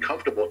got really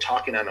comfortable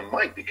talking on a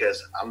mic,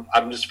 because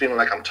I'm just feeling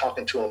like I'm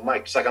talking to a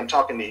mic. It's like I'm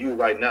talking to you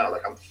right now.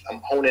 Like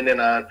I'm honing in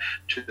on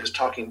just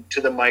talking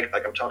to the mic,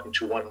 like I'm talking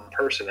to one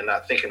person and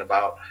not thinking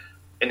about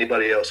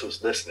anybody else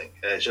who's listening.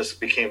 And it just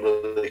became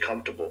really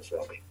comfortable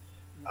for me.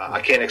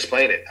 I can't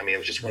explain it. It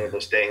was just one of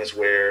those things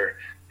where,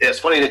 it's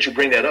funny that you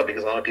bring that up,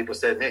 because a lot of people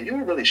said, "Man, you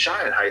were really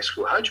shy in high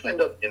school. How'd you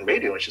end up in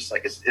radio?" It's just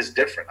like, it's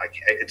different.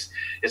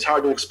 It's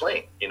hard to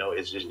explain.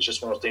 It's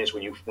just one of those things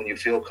when you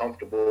feel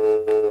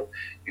comfortable,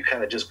 you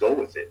kind of just go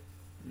with it.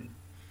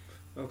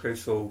 Okay,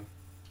 so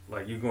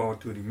like you're going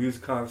through the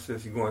music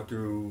conferences, you're going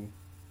through,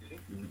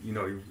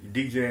 you're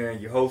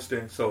DJing, you're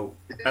hosting. So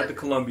after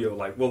Columbia,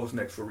 like, what was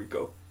next for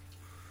Rico?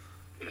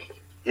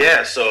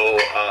 Yeah, so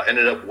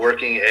ended up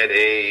working at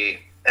a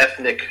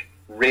ethnic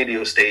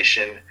radio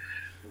station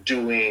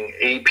doing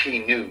AP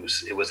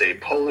News. It was a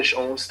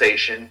Polish-owned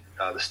station.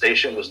 The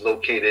station was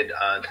located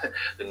on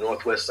the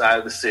northwest side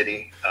of the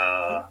city,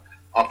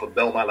 off of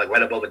Belmont, like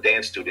right above a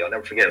dance studio. I'll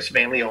never forget. It was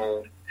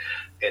family-owned,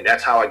 and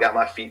that's how I got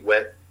my feet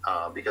wet.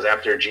 Because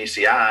after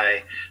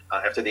GCI,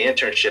 after the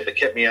internship, it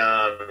kept me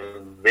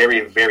on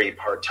very, very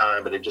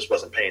part-time, but it just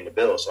wasn't paying the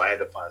bills, so I had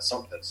to find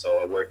something. So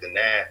I worked in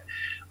that.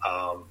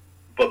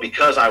 But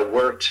because I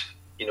worked,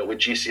 with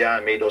GCI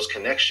and made those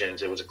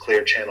connections, it was a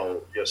Clear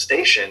Channel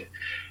station.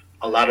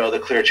 A lot of other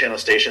Clear Channel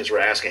stations were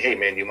asking, "Hey,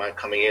 man, do you mind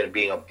coming in and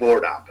being a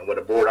board op?" And what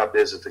a board op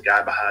is the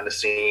guy behind the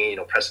scene,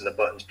 pressing the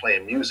buttons,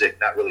 playing music,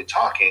 not really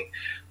talking.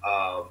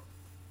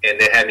 And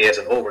they had me as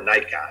an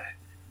overnight guy,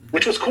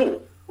 which was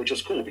cool.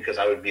 Because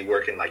I would be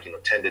working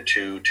 10 to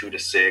 2, 2 to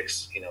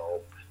 6,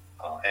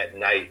 at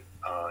night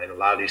in a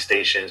lot of these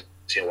stations.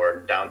 Or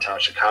downtown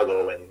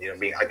Chicago, and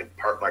I could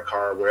park my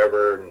car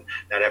wherever and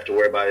not have to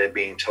worry about it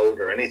being towed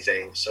or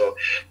anything. So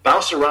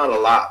bounced around a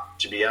lot,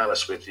 to be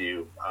honest with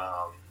you.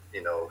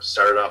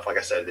 Started off, like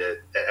I said, the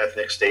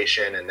ethnic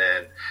station, and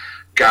then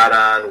got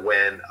on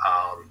when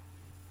I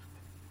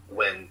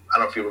don't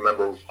know if you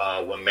remember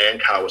when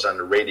Mancow was on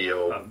the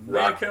radio.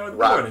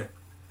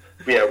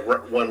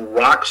 When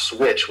Rock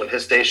switched, when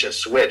his station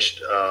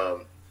switched.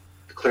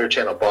 Clear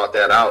Channel bought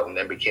that out and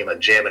then became a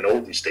Jam and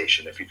Oldies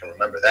station, if you can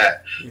remember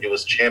that. It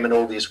was Jam and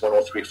Oldies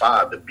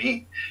 103.5, The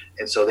Beat.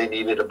 And so they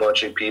needed a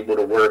bunch of people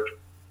to work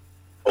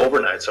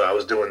overnight. So I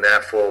was doing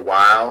that for a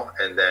while,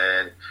 and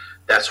then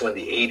that's when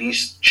the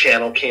 80s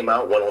channel came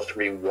out,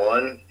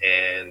 103.1,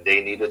 and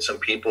they needed some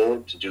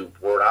people to do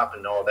board op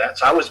and all that.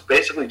 So I was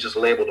basically just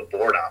labeled a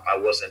board op. I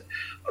wasn't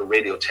a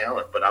radio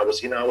talent, but I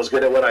was, I was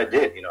good at what I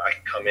did. I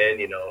could come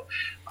in,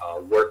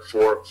 work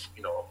for,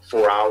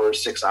 4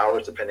 hours, 6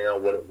 hours, depending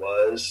on what it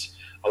was.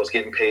 I was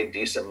getting paid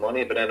decent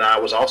money, but then I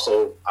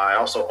also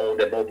owned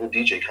a mobile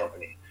DJ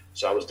company.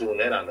 So I was doing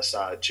that on the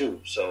side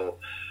too. So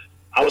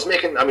I was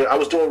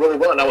doing really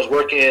well, and I was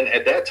working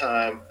at that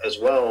time as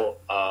well,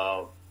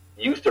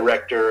 youth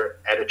director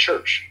at a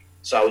church.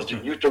 So I was the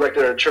youth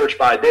director at a church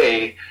by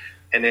day,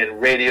 and then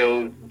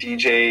radio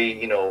DJ,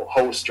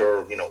 host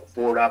or,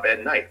 board op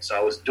at night. So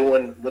I was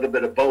doing a little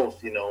bit of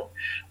both,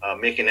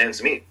 making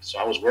ends meet. So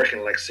I was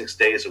working like 6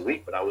 days a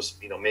week, but I was,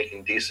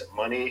 making decent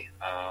money,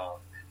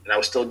 and I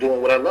was still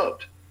doing what I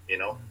loved,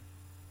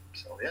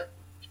 So yeah,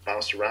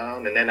 bounced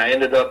around. And then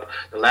the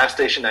last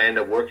station I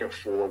ended up working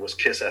for was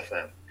Kiss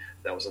FM.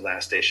 That was the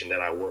last station that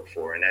I worked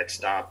for, and that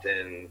stopped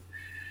in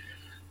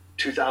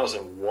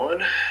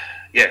 2001.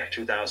 Yeah,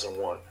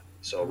 2001.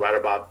 So right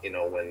about when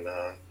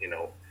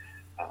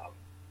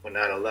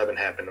 9/11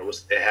 happened,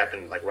 it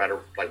happened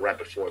right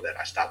before that.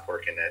 I stopped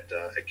working at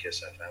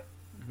Kiss FM.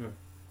 Mm-hmm.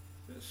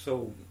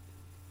 So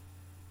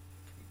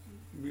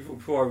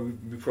before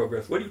we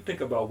progress, what do you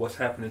think about what's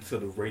happening to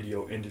the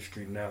radio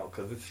industry now?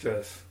 Because it's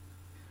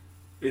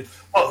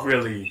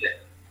really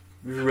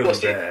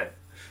bad.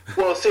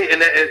 Well, see,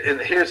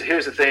 and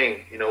here's the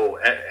thing,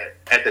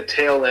 at the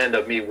tail end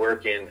of me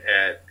working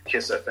at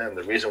Kiss FM,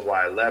 the reason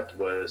why I left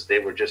was they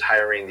were just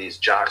hiring these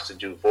jocks to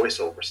do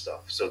voiceover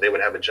stuff. So they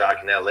would have a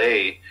jock in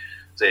LA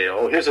say,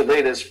 "Oh, here's the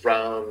latest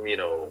from,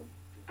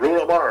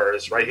 Bruno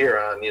Mars right here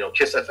on,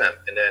 Kiss FM."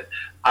 And then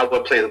I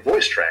would play the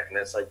voice track, and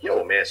it's like,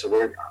 yo, man, so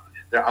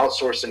they're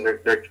outsourcing,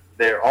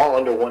 they're all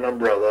under one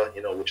umbrella,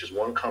 which is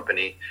one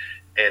company,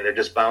 and they're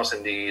just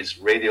bouncing these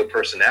radio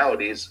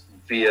personalities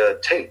via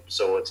tape.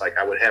 So it's like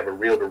I would have a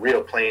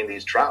reel-to-reel playing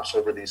these drops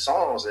over these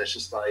songs, and it's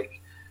just like,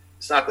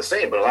 it's not the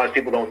same, but a lot of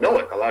people don't know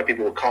it. A lot of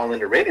people would call in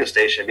the radio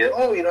station and be like,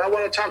 "Oh, I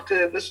want to talk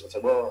to this." It's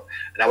like, well,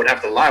 and I would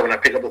have to lie when I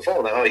pick up the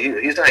phone. Like, "Oh,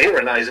 he's not here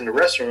right now. He's in the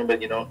restroom, but,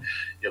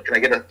 can I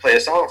get to play a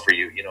song for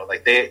you?"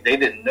 Like they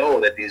didn't know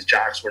that these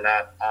jocks were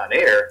not on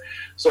air.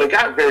 So it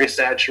got very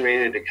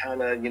saturated. It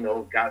kind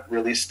of, got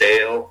really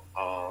stale.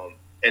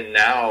 And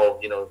now,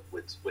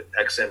 with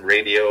XM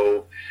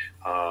radio,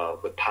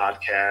 with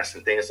podcasts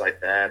and things like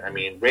that, I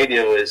mean,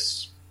 radio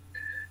is,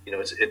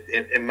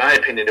 in my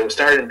opinion, it was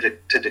starting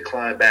to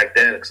decline back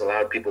then because a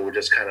lot of people were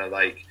just kind of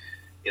like,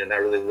 not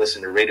really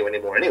listening to radio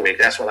anymore anyway.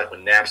 That's when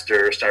when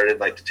Napster started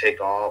to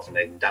take off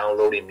and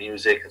downloading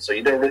music, and so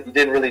you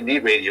didn't really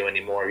need radio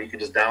anymore. You could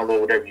just download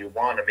whatever you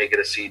want and make it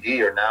a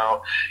CD. Or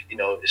now,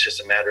 it's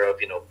just a matter of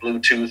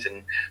Bluetooth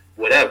and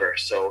whatever.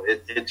 So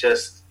it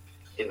just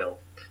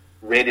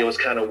radio is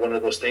kind of one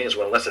of those things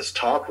where unless it's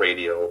talk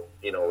radio,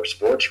 or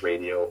sports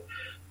radio,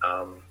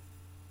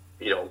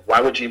 why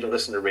would you even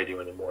listen to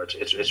radio anymore?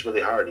 It's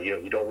really hard.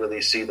 You don't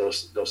really see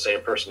those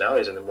same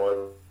personalities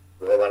anymore.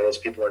 A lot of those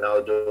people are now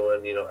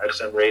doing,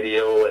 XM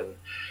radio and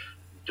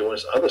doing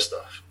other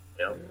stuff.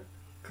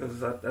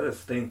 Because I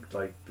just think,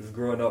 just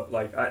growing up,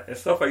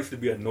 stuff I used to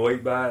be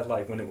annoyed by,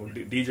 when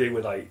the DJ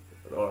would,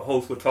 or a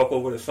host would talk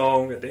over the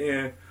song at the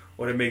end,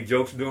 or they make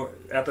jokes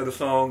after the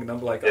song, and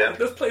I'm like, "Oh,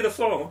 let's play the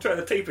song. I'm trying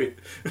to tape it."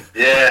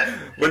 Yeah.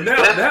 But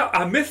now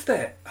I miss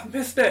that. I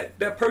miss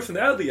that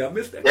personality. I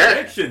miss that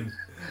connection.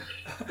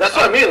 That's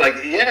what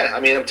I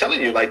mean. I'm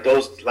telling you,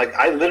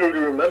 I literally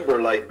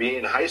remember being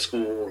in high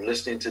school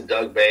listening to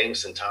Doug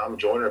Banks and Tom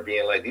Joyner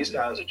being like, these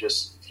guys are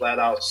just flat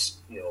out,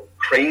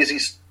 crazy,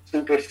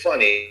 stupid,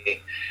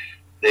 funny.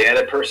 They had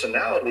a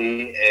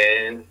personality,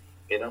 and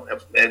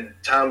and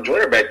Tom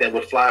Joyner back then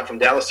would fly from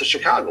Dallas to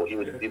Chicago. He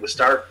would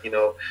start, and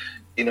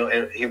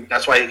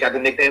that's why he got the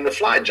nickname the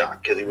Fly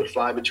Jock, because he would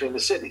fly between the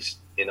cities.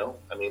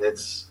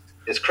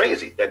 It's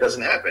crazy. That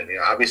doesn't happen.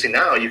 Obviously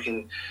now you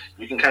can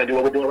kind of do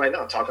what we're doing right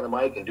now, talking to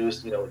Mike and do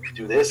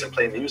this and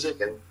play music,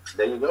 and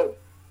there you go.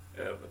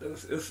 Yeah, but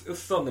it's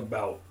something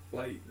about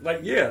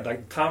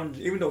Tom.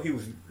 Even though he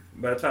was,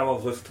 by the time I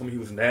was listening to him, he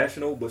was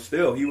national, but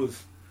still he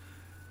was.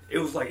 It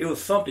was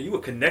something you were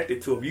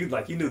connected to him.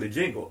 You knew the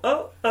jingle.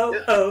 Oh.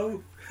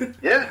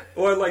 Yeah.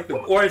 Or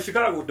or in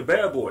Chicago with the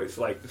Bad Boys,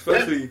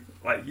 especially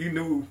you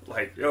knew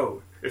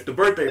yo, it's the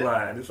birthday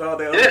line. It's all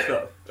that other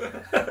stuff.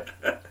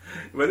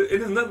 But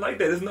it is nothing like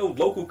that. There's no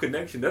local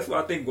connection. That's why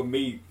I think what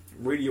made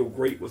radio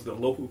great was the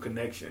local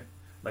connection.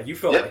 You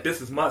felt like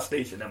this is my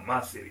station in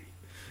my city.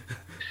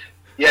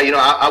 Yeah,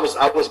 I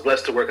was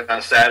blessed to work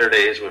on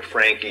Saturdays with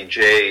Frankie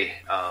J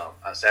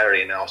on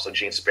Saturday, and also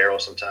Gene Sparrow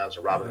sometimes,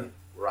 or Robert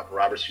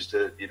Roberts used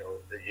to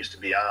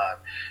be on,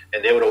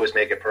 and they would always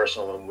make it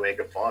personal and make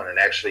it fun. And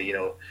actually,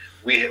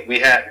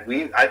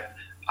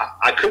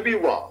 I could be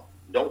wrong.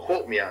 Don't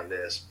quote me on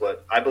this,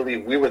 but I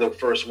believe we were the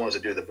first ones to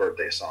do the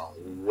birthday song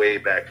way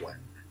back when.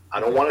 I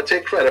don't want to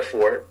take credit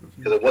for it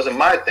because it wasn't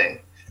my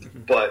thing,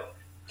 but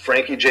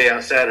Frankie J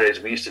on Saturdays,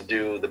 we used to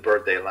do the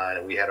birthday line,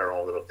 and we had our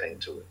own little thing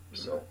to it.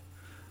 So,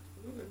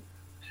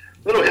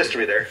 Little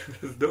history there.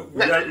 we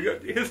got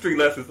history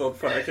lessons on the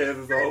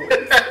podcast as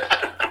always.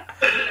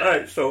 All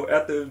right, so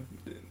after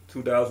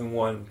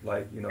 2001,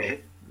 like, you know, you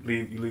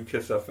leave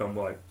Kiss FM,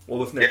 like, what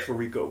was next for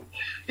Rico?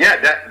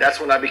 Yeah, that's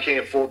when I became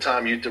a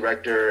full-time youth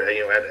director,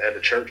 you know, at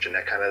a church, and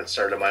that kind of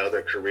started my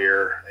other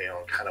career, you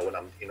know, kind of what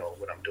I'm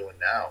doing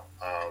now.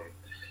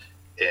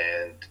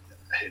 And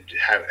I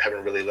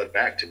haven't really looked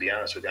back, to be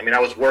honest with you. I mean, I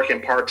was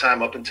working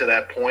part-time up until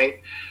that point,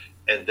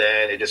 and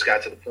then it just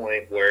got to the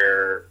point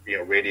where, you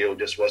know, radio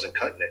just wasn't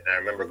cutting it. And I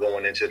remember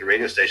going into the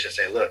radio station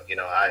saying, look, you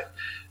know,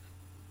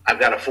 I've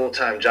got a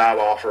full-time job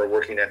offer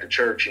working at the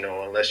church, you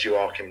know, unless you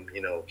all can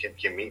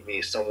meet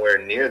me somewhere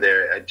near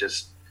there,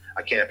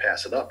 I can't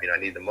pass it up. You know, I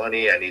need the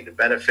money, I need the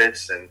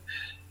benefits, and,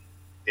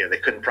 you know, they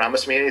couldn't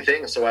promise me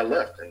anything, so I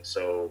left. And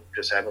so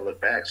just haven't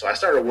looked back. So I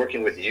started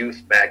working with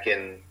youth back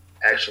in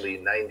actually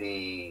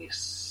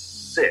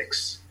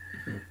 96,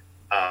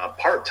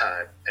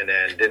 part-time, and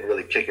then didn't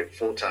really kick it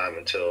full-time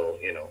until,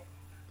 you know,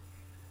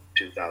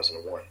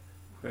 2001.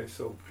 Okay,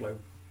 so like,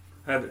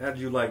 how did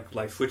you like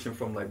switching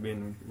from like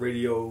being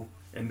radio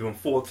and doing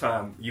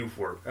full-time youth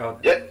work?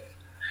 Yeah.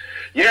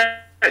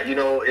 You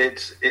know,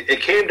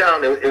 it came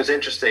down. It was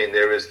interesting.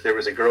 There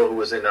was a girl who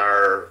was in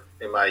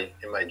my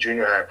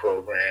junior high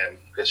program,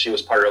 because she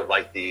was part of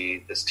like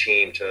this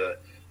team to,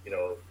 you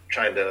know,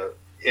 trying to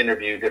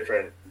interview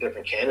different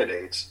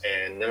candidates,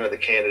 and none of the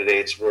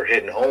candidates were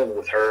hitting home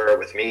with her or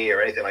with me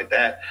or anything like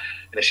that.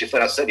 And then she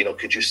flat out said, you know,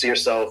 could you see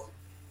yourself,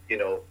 you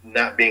know,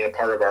 not being a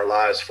part of our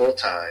lives full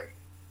time?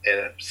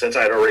 And since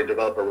I had already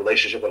developed a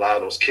relationship with a lot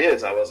of those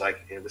kids, I was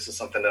like, you know, this is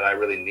something that I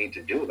really need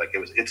to do. Like,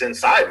 it's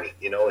inside me,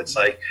 you know. It's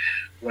like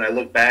when I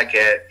look back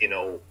at, you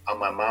know, on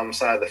my mom's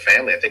side of the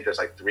family, I think there's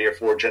like 3 or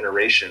 4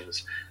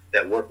 generations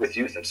that work with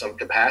youth in some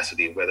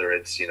capacity, whether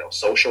it's, you know,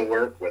 social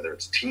work, whether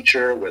it's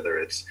teacher, whether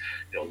it's,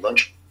 you know,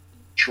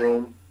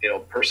 lunchroom, you know,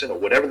 person, or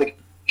whatever the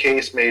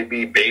case may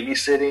be,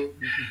 babysitting.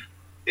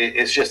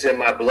 It's just in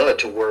my blood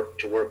to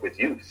work with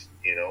youth,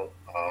 you know.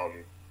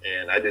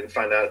 And I didn't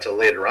find out until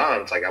later on.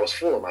 It's like I was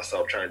fooling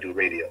myself trying to do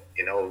radio,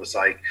 you know. It was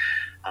like,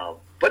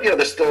 but, you know,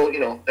 there's still, you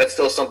know, that's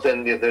still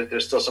something, you know,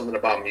 there's still something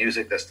about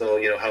music that still,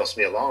 you know, helps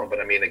me along. But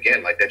I mean,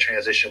 again, like, that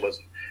transition was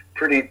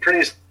pretty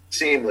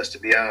seamless, to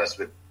be honest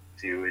with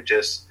you. It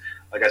just,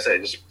 like I said,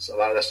 just a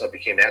lot of that stuff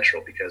became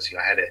natural because, you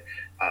know, I had it,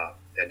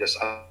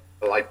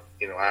 like,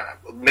 you know,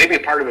 maybe a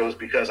part of it was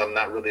because I'm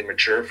not really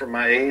mature for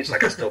my age.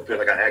 Like, I still feel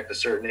like I act a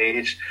certain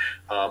age,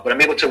 but I'm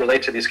able to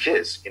relate to these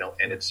kids, you know,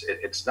 and it's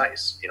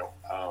nice, you know.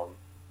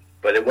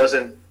 But it was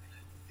a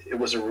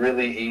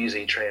really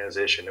easy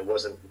transition. It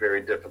wasn't very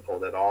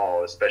difficult at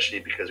all, especially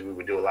because we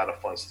would do a lot of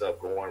fun stuff,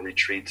 go on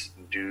retreats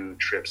and do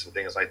trips and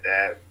things like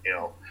that, you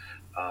know.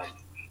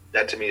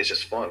 That to me is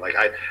just fun. Like,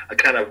 I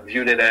kind of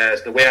viewed it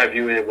as, the way I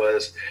viewed it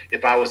was,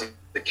 if I was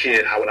a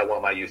kid, how would I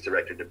want my youth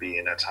director to be?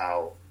 And that's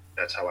how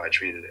I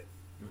treated it.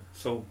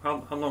 So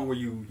how long were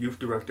you youth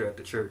director at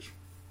the church?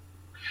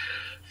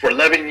 For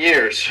 11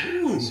 years.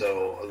 Ooh.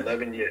 So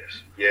 11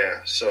 years.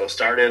 Yeah. So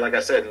started, like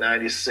I said,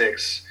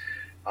 96,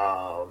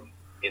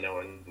 you know,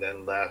 and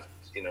then left,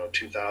 you know,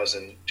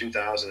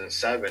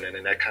 2007. And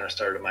then that kind of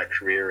started my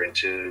career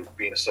into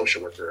being a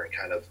social worker and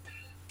kind of,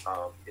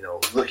 you know,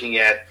 looking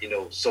at, you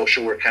know,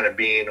 social work kind of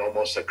being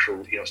almost a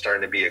career, you know,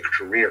 starting to be a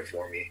career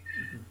for me.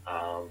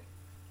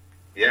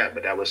 Yeah,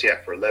 but that was,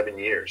 for 11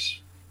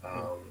 years.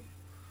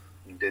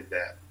 We did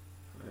that.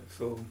 Right,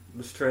 so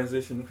this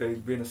transition, okay,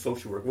 being a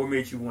social worker, what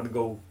made you want to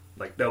go,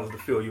 like, that was the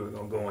field you were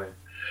going to go in?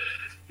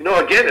 You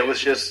know, again, it was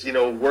just, you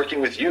know, working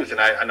with youth,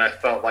 and I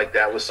felt like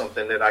that was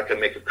something that I could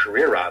make a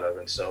career out of.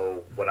 And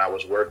so when I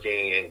was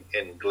working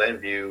in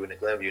Glenview, in the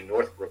Glenview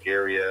Northbrook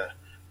area,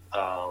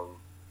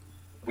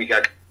 we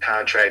got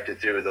contracted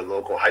through the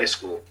local high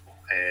school,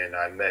 and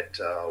I met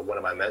one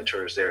of my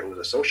mentors there who was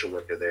a social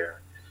worker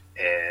there.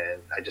 And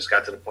I just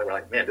got to the point where,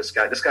 like, man, this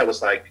guy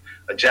was like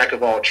a jack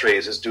of all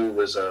trades. This dude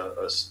was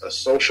a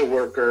social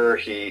worker.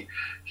 He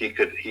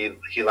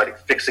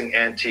liked fixing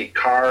antique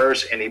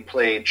cars, and he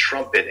played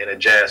trumpet in a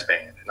jazz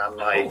band. And I'm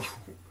like,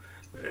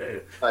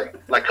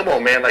 like, come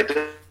on, man! Like,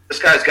 this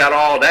guy's got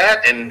all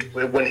that. And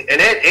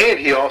and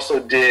he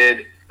also did,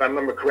 if I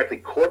remember correctly,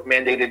 court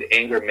mandated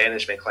anger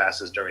management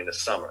classes during the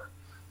summer.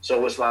 So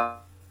it was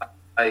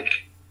like,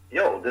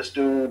 yo, this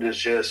dude is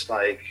just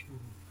like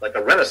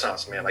a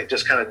renaissance man, like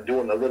just kind of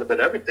doing a little bit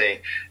of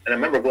everything. And I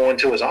remember going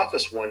to his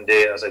office one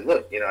day, and I was like,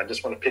 look, you know, I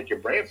just want to pick your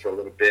brain for a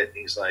little bit. And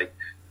he's like,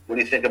 what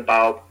do you think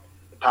about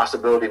the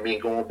possibility of me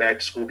going back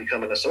to school,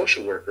 becoming a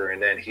social worker? And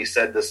then he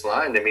said this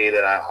line to me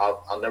that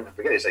I'll never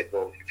forget. He's like,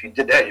 well, if you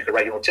did that, you could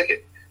write your own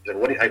ticket. He's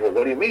like, what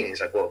do you mean?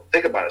 He's like, well,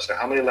 think about it. So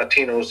how many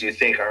Latinos do you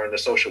think are in the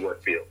social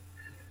work field?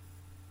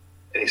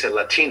 And he said,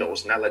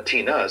 Latinos, not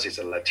Latinas. He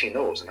said,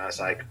 Latinos. And I was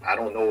like, I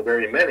don't know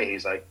very many.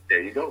 He's like, there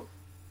you go.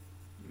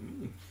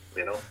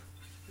 You know,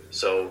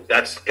 so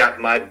that's got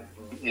my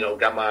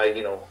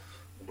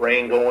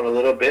brain going a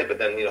little bit. But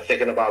then, you know,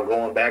 thinking about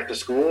going back to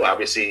school,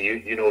 obviously,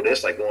 you know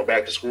this, like going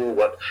back to school,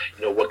 what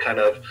kind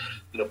of,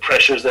 you know,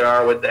 pressures there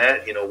are with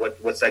that, you know,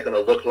 what's that going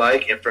to look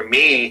like? And for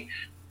me,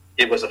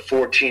 it was a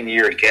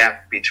 14-year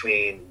gap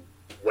between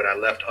when I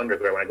left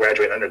undergrad, when I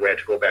graduated undergrad,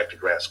 to go back to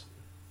grad school.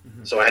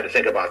 Mm-hmm. So I had to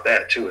think about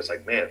that too. It's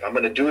like, man, if I'm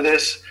going to do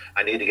this,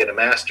 I need to get a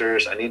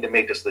master's. I need to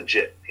make this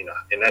legit, you know.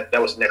 And that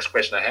was the next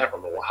question I had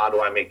from him. Well, how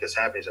do I make this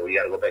happen? He said, well, you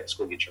got to go back to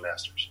school, get your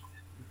master's.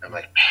 And I'm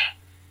like,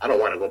 I don't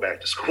want to go back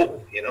to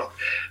school, you know.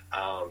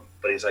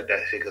 But he's like that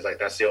because like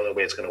that's the only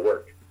way it's going to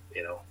work,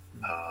 you know.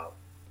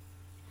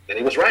 And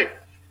he was right.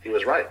 He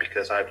was right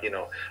because I've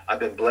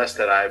been blessed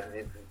that I've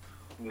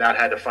not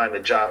had to find a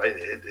job.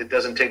 It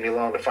doesn't take me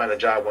long to find a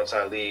job once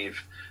I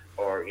leave.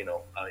 Or, you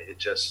know,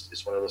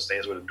 it's one of those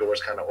things where the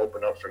doors kind of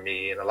open up for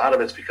me. And a lot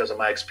of it's because of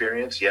my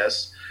experience,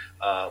 yes.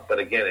 But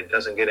again, it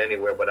doesn't get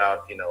anywhere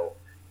without, you know,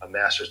 a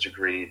master's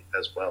degree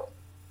as well.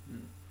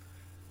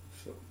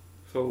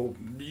 So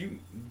do you,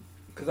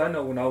 because I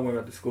know when I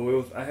went to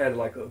school, I had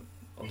like a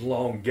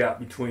long gap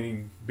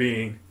between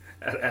being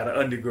at an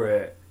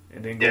undergrad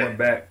and then going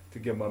back to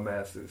get my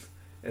master's.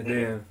 And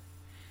then,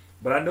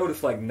 but I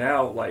noticed like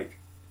now, like,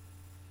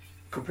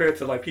 compared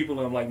to like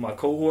people in like my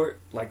cohort,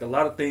 like a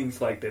lot of things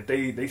like that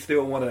they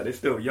still they're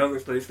still younger,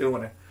 so they still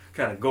want to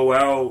kind of go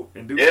out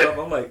and do stuff.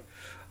 I'm like,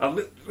 I've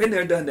been there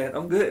and done that.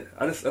 I'm good.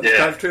 I'm just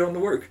concentrate on the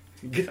work.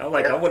 I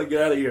want to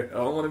get out of here. I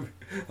want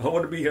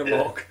to be here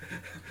long.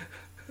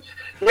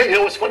 Yeah, you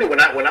know, it's funny, when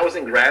I was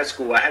in grad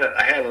school, I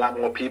had a lot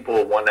more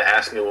people wanting to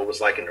ask me what it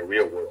was like in the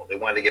real world. They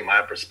wanted to get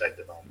my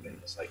perspective on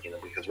things, like, you know,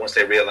 because once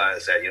they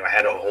realized that, you know, I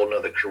had a whole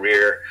nother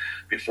career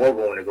before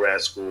going to grad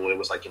school, it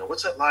was like, you know,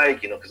 what's it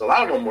like? You know, because a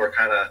lot of them were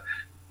kind of,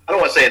 I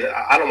don't want to say that,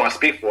 I don't want to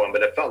speak for them,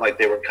 but it felt like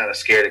they were kind of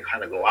scared to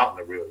kind of go out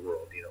in the real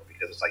world, you know,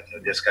 because it's like, you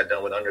know, just got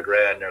done with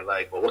undergrad and they're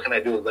like, well, what can I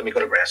do? Let me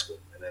go to grad school.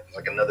 And then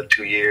like another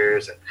 2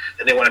 years, and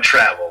then they want to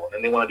travel, and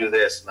then they want to do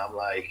this. And I'm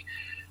like,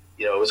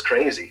 you know, it was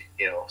crazy,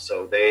 you know,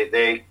 so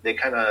they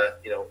kind of,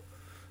 you know,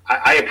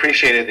 I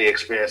appreciated the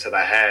experience that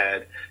I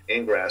had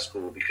in grad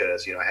school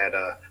because, you know,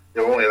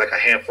 there were only like a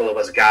handful of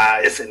us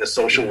guys in the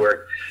social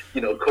work,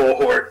 you know,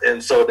 cohort.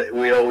 And so that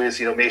we always,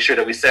 you know, made sure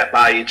that we sat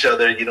by each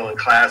other, you know, in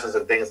classes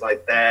and things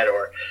like that,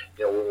 or,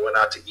 you know, we went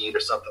out to eat or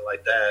something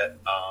like that.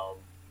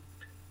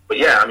 But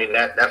yeah, I mean,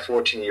 that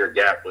 14-year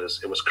gap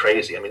was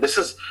crazy. I mean, this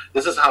is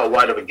how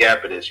wide of a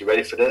gap it is. You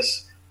ready for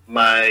this?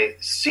 My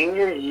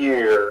senior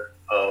year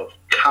of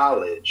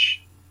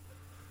college,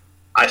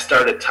 I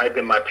started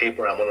typing my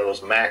paper on one of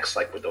those Macs,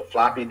 like with a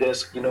floppy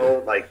disk, you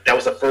know, like that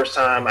was the first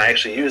time I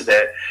actually used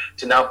that.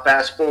 To now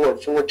fast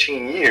forward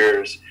 14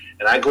 years,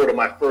 and I go to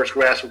my first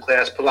grad school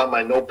class, pull out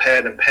my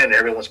notepad and pen, and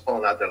everyone's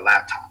pulling out their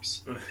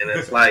laptops. And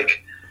it's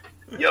like,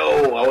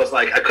 yo, I was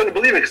like, I couldn't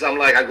believe it because I'm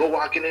like, I go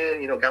walking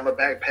in, you know, got my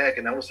backpack,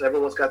 and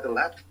everyone's got their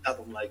laptop.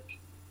 I'm like,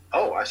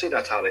 oh, I see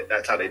that's how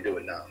they do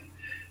it now,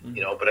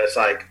 you know. But it's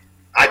like,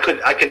 I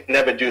could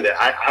never do that.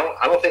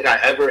 I don't think I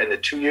ever, in the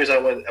 2 years I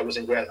was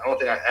in grad, I don't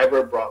think I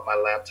ever brought my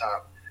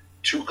laptop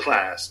to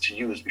class to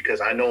use,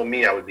 because I know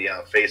me, I would be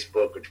on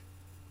Facebook or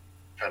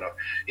trying to,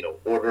 you know,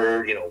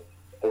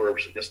 order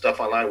stuff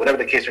online, whatever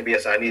the case may be.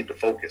 I needed to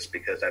focus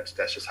because that's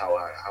just how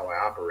I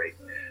operate.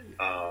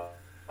 But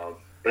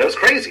it was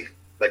crazy.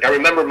 Like, I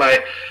remember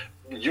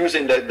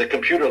using the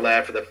computer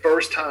lab for the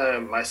first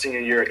time my senior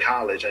year of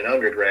college and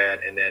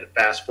undergrad, and then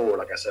fast forward,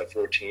 like I said,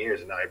 14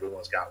 years, and now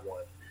everyone's got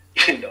one,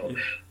 you know,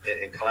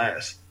 in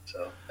class.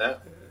 So yeah.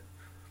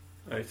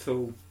 All right.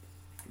 So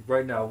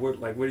right now, where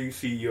do you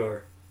see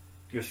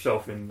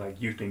yourself in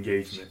like youth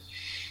engagement?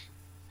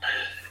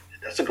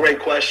 That's a great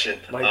question.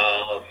 Like,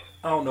 I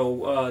don't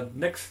know. The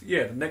next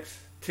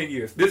 10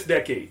 years, this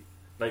decade.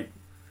 Like,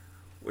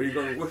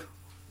 what's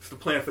the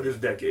plan for this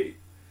decade?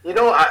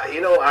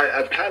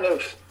 I've kind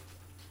of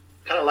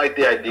like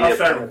the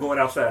idea of going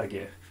outside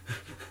again.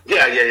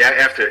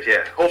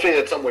 Yeah. Hopefully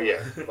that's somewhere,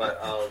 yeah. But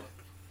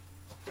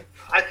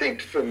I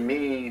think for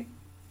me,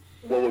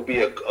 what would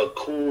be a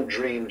cool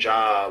dream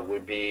job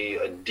would be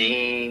a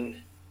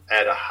dean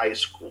at a high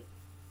school.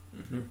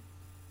 Mm-hmm.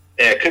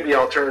 And it could be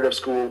alternative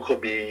school,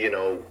 could be, you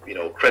know,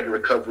 credit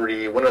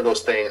recovery, one of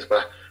those things.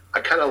 But I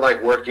kind of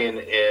like working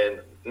in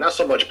not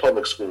so much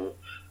public school,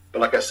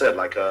 but like I said,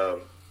 like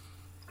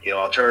you know,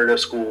 alternative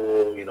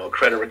school, you know,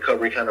 credit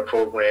recovery kind of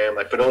program,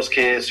 like for those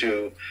kids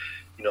who,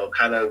 you know,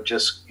 kind of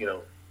just, you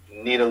know,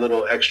 need a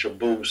little extra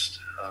boost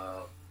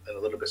and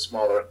a little bit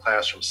smaller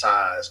classroom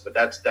size. But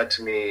that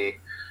to me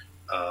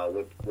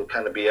would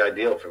kind of be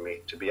ideal for me,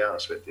 to be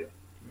honest with you.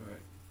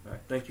 All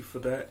right. Thank you for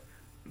that.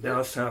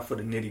 Now it's time for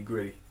the nitty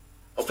gritty.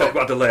 Let's talk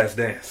about The Last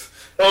Dance.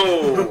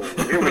 Oh,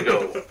 here we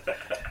go.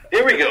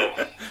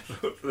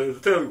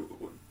 Tell me,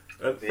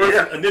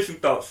 first initial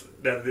thoughts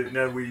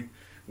that we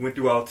went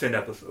through all 10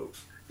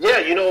 episodes. Yeah,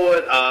 you know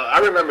what? I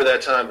remember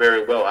that time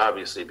very well,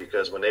 obviously,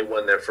 because when they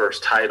won their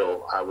first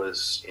title, I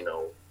was, you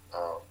know,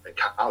 in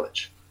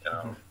college.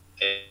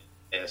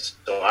 And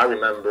so I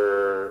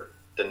remember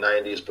the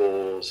 90s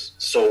Bulls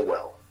so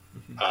well.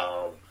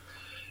 Mm-hmm.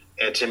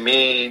 And to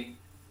me,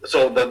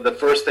 so the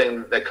first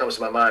thing that comes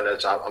to my mind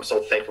is I'm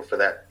so thankful for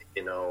that,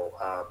 you know,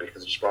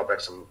 because it just brought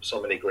back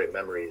so many great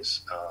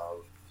memories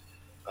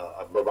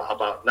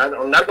about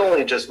not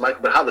only just Mike,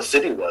 but how the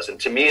city was. And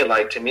to me,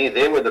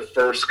 they were the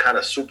first kind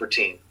of super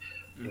team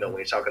You know, when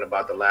you're talking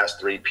about the last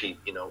three-peat,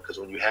 you know, because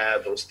when you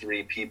have those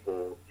three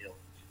people, you know,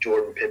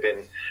 Jordan,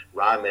 Pippen,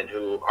 Rodman,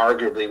 who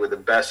arguably were the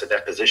best at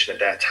that position at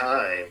that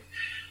time,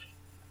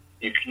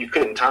 you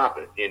couldn't top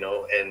it, you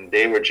know, and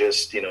they were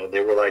just, you know,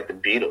 they were like the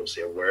Beatles,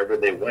 you know, wherever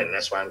they went, and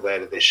that's why I'm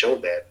glad that they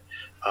showed that.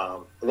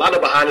 A lot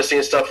of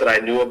behind-the-scenes stuff that I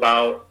knew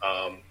about,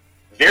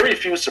 very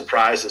few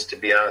surprises, to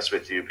be honest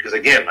with you, because,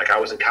 again, like I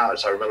was in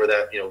college, so I remember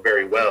that, you know,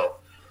 very well.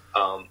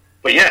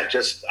 But, yeah,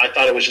 I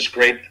thought it was just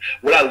great.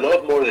 What I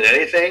love more than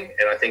anything,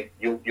 and I think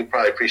you'll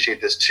probably appreciate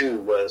this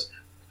too, was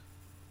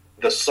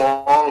the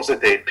songs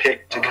that they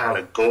picked to kind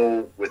of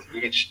go with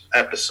each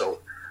episode.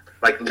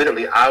 Like,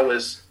 literally,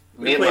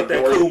 We played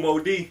that Kool Moe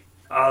Dee.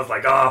 I was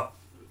like,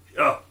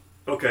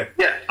 okay.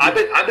 Yeah, I've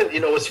been.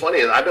 You know, what's funny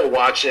is I've been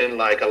watching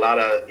like a lot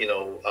of, you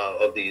know,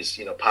 of these,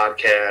 you know,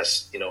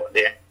 podcasts, you know,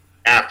 the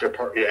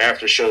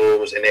after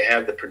shows, and they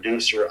have the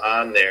producer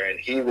on there, and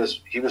he was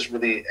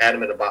really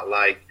adamant about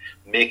like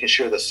making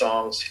sure the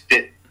songs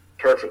fit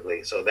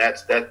perfectly. So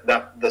that's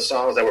the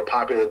songs that were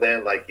popular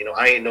then, like, you know,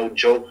 I Ain't No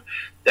Joke.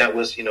 That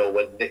was, you know,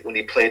 when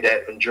he played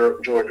that in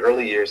Jordan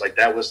early years, like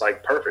that was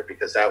like perfect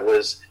because that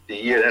was the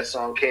year that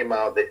song came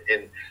out,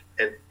 and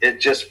it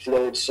just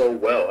flowed so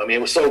well. I mean,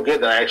 it was so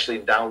good that I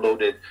actually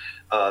downloaded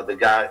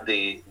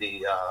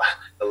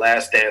the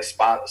Last Dance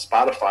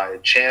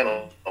Spotify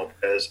channel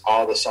because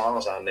all the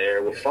songs on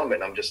there were from it.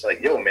 And I'm just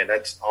like, yo, man,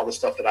 that's all the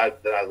stuff that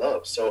I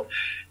love. So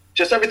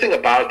just everything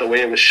about it, the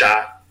way it was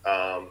shot,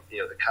 you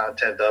know, the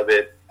content of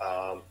it,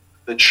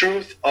 the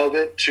truth of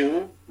it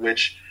too,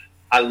 which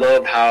I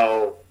loved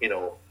how, you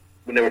know,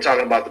 when they were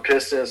talking about the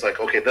Pistons, like,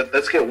 okay,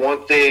 let's get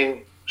one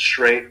thing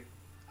straight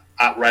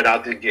right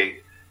out the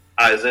gate.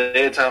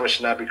 Isaiah Thomas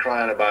should not be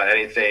crying about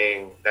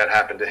anything that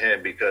happened to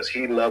him because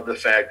he loved the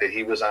fact that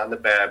he was on the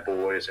Bad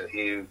Boys and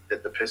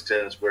that the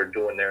Pistons were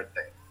doing their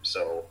thing.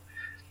 So,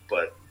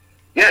 but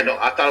yeah, no,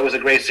 I thought it was a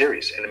great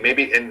series,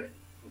 and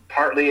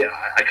partly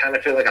I kind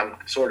of feel like I'm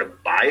sort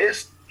of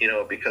biased, you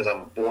know, because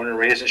I'm born and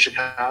raised in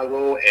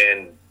Chicago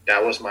and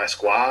that was my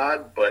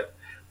squad, but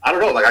I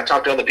don't know. Like I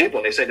talked to other people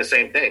and they say the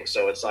same thing.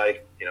 So it's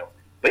like, you know,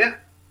 but yeah.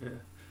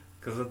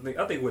 Because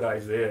I think with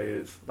Isaiah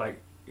is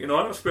like, you know, I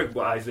don't respect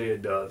what Isaiah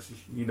does,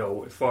 you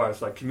know, as far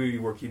as like community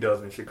work he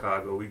does in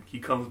Chicago. He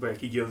comes back,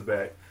 he gives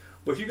back.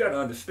 But you got to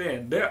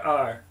understand, there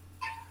are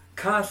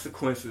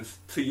consequences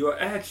to your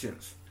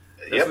actions.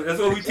 That's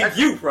what we teach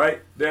youth,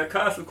 right? There are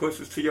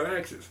consequences to your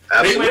actions.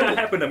 Absolutely. They may not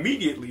happen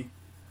immediately,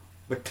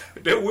 but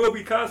there will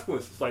be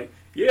consequences. Like,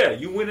 yeah,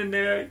 you went in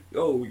there,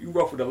 you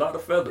ruffled a lot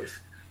of feathers.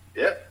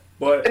 Yeah.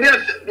 But and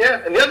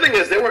the other thing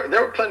is there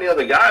were plenty of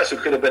other guys who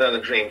could have been on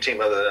the dream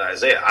team other than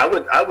Isaiah.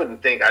 I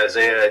wouldn't think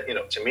Isaiah, you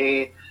know, to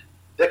me,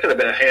 there could have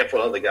been a handful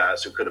of other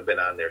guys who could have been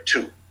on there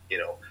too, you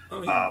know. I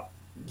mean,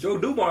 Joe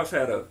Dumars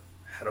had a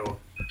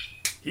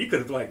he could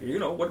have, like, you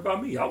know, what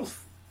about me? I was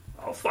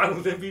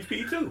finals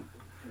MVP too.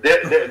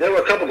 There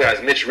were a couple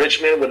guys. Mitch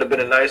Richmond would have been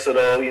a nice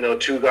little, you know,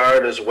 two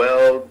guard as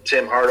well.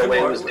 Tim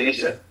Hardaway was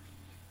decent. Yeah.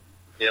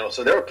 You know,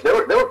 so there were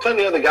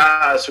plenty of other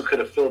guys who could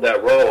have filled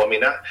that role. I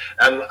mean,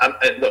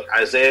 look,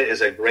 Isaiah is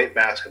a great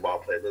basketball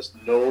player. There's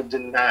no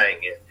denying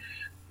it.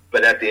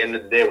 But at the end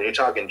of the day, when you're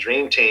talking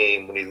dream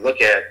team, when you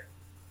look at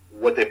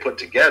what they put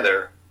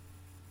together,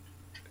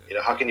 you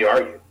know, how can you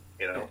argue?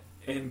 You know,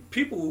 and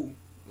people,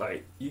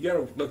 like, you got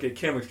to look at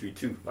chemistry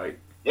too. Like,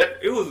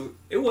 yep. It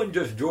wasn't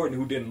just Jordan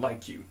who didn't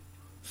like you.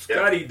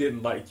 Scotty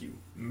didn't like you.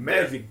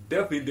 Magic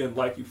definitely didn't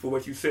like you for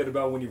what you said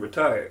about when he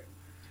retired.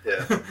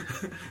 Yeah.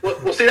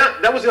 Well, see,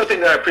 that was the other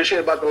thing that I appreciate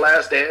about The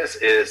Last Dance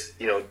is,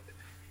 you know,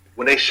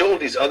 when they showed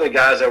these other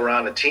guys that were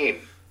on the team,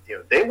 you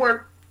know, they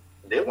weren't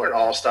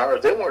all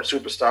stars, they weren't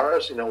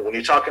superstars. You know, when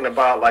you're talking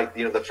about, like,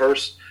 you know, the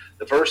first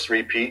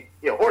three-peat,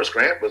 you know, Horace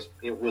Grant was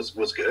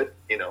good,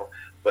 you know,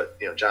 but,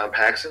 you know, John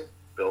Paxson,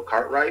 Bill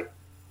Cartwright,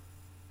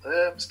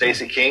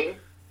 Stacey King,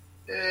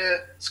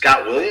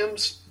 Scott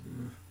Williams.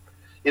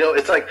 You know,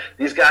 it's like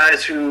these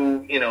guys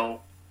who, you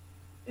know,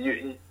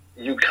 you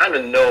kind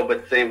of know,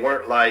 but they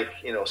weren't like,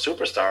 you know,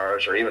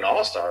 superstars or even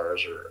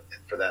all-stars or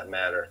for that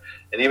matter.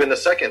 And even the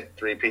second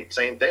three-peat,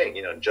 same thing.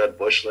 You know, Judd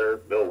Bushler,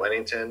 Bill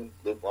Wennington,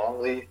 Luke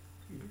Longley.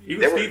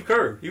 Even Steve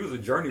Kerr. He was a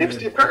journeyman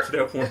at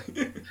that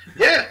point.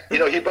 Yeah, you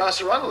know, he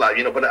bounced around a lot,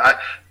 you know, but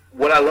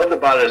what I loved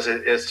about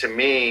it is to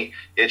me,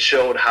 it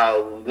showed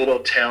how little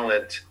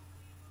talent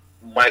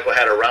Michael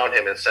had around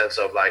him in the sense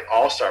of like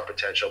all-star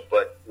potential.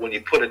 But when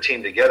you put a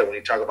team together, when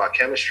you talk about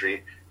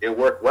chemistry, it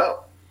worked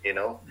well, you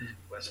know.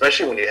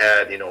 Especially when you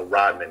had, you know,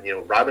 Rodman. You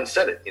know, Rodman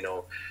said it. You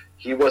know,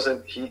 he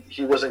wasn't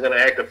going to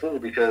act a fool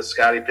because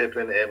Scottie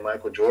Pippen and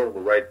Michael Jordan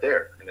were right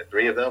there, and the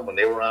three of them, when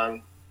they were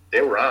on,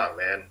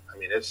 man. I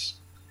mean,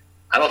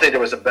 I don't think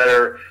there was a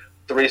better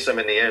threesome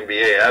in the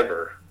NBA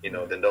ever, you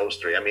know, than those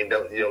three. I mean,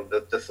 you know,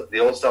 the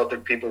old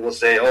Celtic people will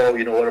say, oh,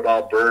 you know, what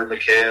about Bird,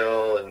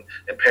 McHale, and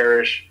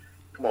Parrish?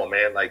 Come on,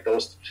 man. Like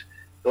those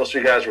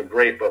three guys were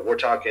great, but we're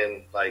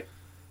talking like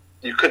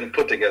you couldn't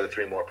put together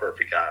three more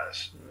perfect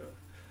guys.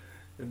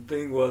 The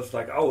thing was,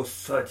 like, I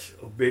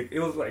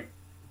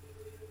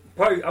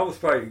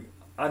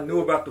knew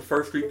about the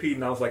first three-peat,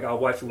 and I was like, I'll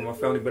watch it with my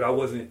family, but I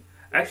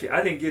Actually,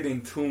 I didn't get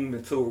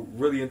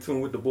really in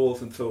tune with the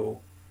Bulls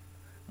until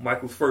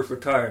Michael's first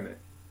retirement,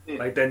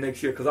 like that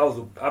next year, because I was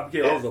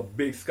a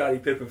big Scottie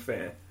Pippen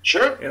fan.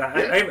 Sure. And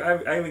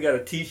I even got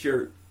a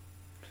T-shirt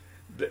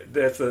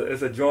that's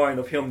a drawing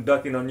of him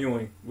dunking on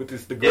Ewing, which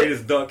is the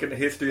greatest dunk in the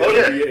history of the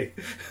NBA.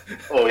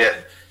 Oh yeah,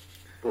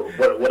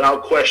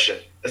 without question.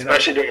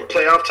 Especially during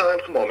playoff time.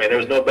 Come on, man. There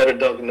was no better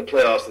dunk in the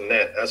playoffs than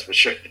that. That's for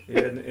sure.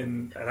 Yeah,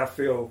 and I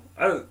feel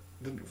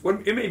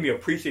it made me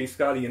appreciate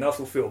Scottie and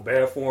also feel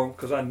bad for him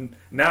because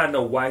now I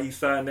know why he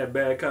signed that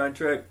bad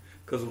contract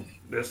because of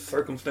the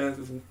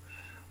circumstances.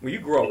 When you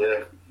grow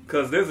up,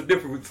 because there's a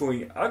difference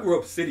between I grew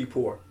up city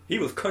poor. He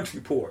was country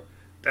poor.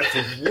 That's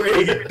a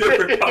way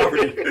different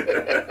poverty.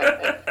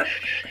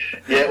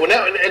 Yeah, well,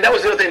 that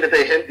was the other thing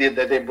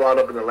that they brought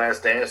up in the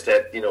Last Dance,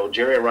 that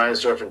Jerry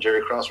Reinsdorf and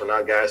Jerry Krause were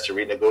not guys to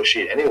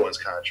renegotiate anyone's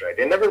contract.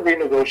 They never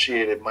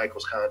renegotiated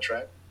Michael's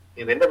contract.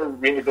 They never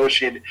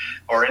renegotiated,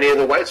 or any of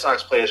the White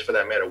Sox players for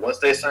that matter. Once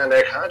they signed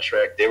their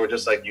contract, they were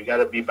just like, you got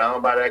to be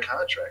bound by that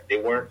contract.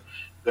 They weren't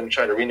going to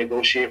try to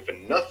renegotiate for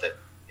nothing.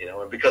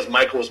 And because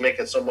Michael was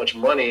making so much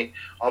money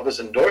off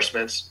his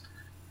endorsements,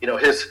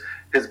 his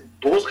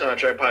Bulls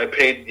contract probably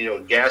paid,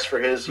 gas for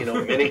his,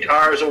 mini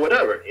cars or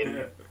whatever.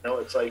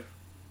 It's like,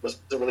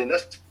 wasn't really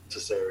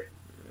necessary.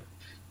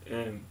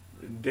 And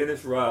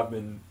Dennis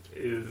Rodman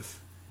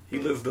he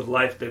lives the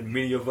life that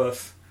many of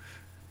us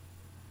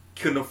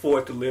couldn't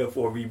afford to live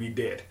or we'd be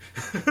dead.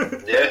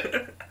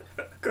 Yeah.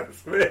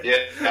 Man,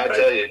 I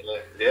tell you,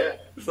 yeah.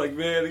 It's like,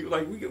 man,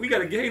 we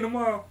got a game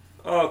tomorrow.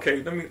 Oh,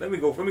 okay, let me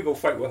go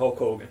fight with Hulk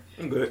Hogan.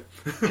 I'm good.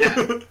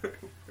 Yeah.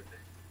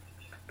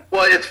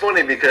 Well, it's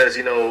funny because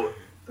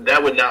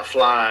that would not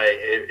fly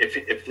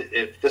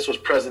if this was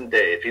present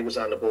day. If he was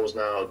on the Bulls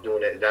now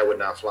doing it, that would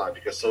not fly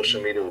because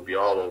social media would be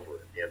all over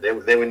it. They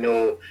would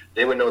know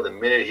the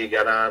minute he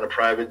got on a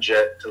private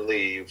jet to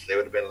leave. They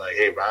would have been like,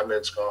 "Hey,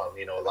 Rodman's gone."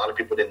 A lot of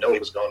people didn't know he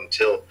was gone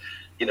until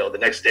the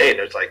next day,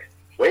 and it's like,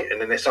 wait, and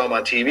then they saw him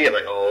on TV and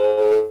like,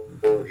 oh,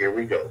 here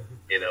we go.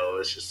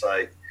 It's just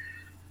like,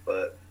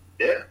 but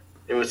yeah,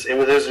 it was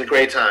a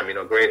great time.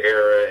 Great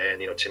era,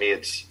 and to me,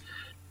 it's.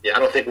 Yeah, I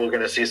don't think we're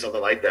going to see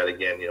something like that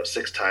again.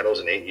 6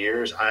 titles in 8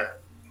 years. I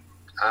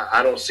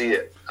don't see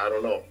it. I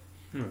don't know.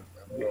 I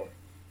don't know.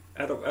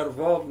 Out of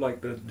all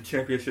like the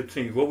championship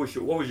teams, what was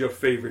your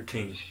favorite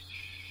team?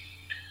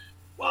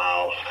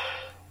 Wow,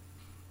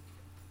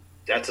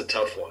 that's a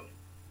tough one.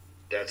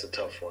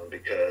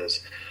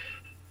 Because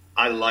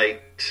I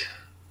liked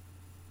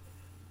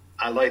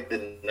the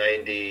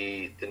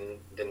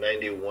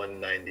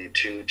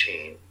 91-92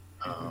 team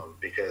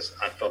because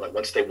I felt like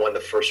once they won the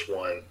first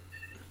one.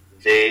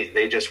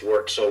 They just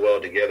worked so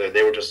well together.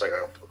 They were just like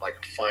a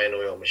fine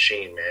oil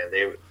machine, man.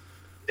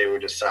 They were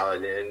just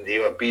solid. And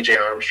B.J.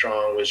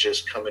 Armstrong was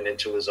just coming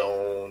into his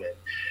own,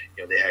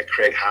 and they had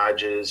Craig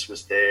Hodges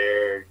was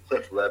there,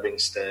 Cliff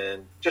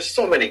Levingston, just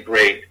so many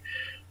great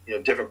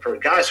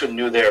different guys who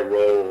knew their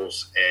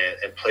roles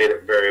and played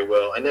it very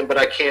well. And then, but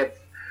I can't.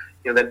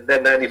 That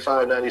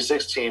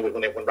 95-96 team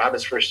when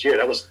Robin's first year,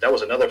 that was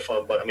another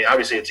fun. But I mean,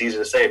 obviously, it's easy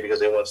to say because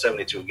they won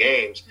 72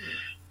 games.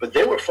 But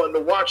they were fun to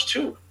watch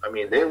too. I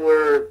mean, they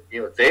were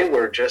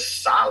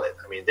just solid.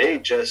 I mean,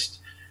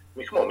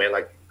 come on, man.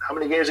 Like, how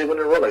many games they win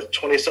in a row? Like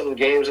 20-something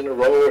games in a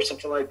row or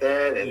something like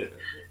that. And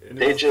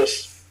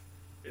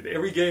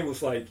every game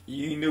was like,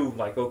 you knew,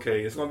 like,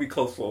 okay, it's going to be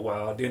close for a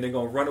while. Then they're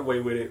going to run away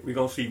with it. We're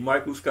going to see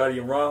Michael, Scottie,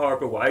 and Ron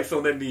Harper with ice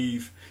on their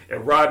knees,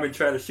 and Rodman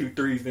trying to shoot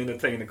threes to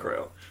entertain the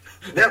crowd.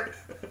 Yep.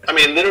 I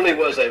mean, literally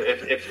was like,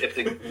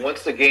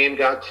 once the game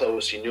got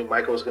close, you knew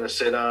Michael was going to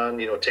sit on,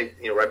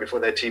 right before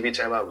that TV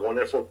timeout, going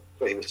in for,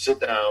 he would sit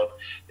down,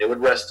 they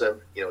would rest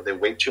him, they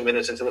wait 2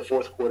 minutes into the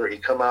fourth quarter,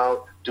 he'd come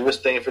out, do his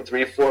thing for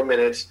 3-4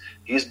 minutes,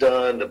 he's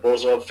done, the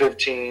Bulls are up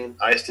 15,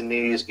 ice the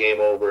knees,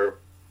 game over,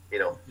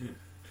 And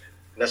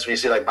that's when you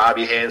see like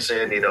Bobby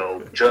Hansen,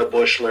 Judd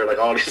Bushler, like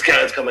all these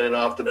guys coming in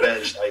off the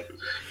bench, like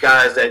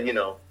guys that,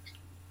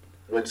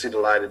 wouldn't see the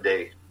light of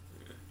day.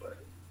 But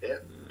yeah.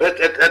 But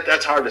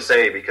that's hard to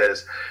say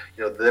because,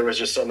 there was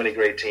just so many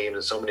great teams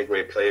and so many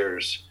great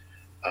players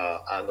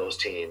on those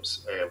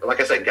teams. But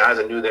like I said, guys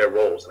that knew their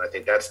roles, and I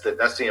think that's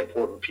the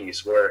important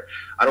piece. Where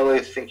I don't really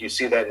think you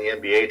see that in the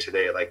NBA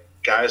today. Like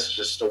guys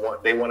just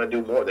want to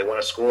do more. They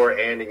want to score,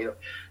 and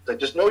like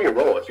just know your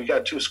role. If you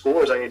got 2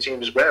 scores on your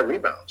team, just grab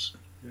rebounds.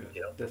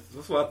 Yeah.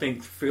 That's what I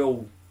think.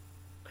 Phil,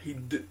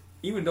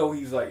 even though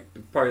he's like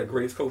probably the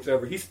greatest coach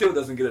ever, he still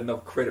doesn't get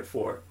enough credit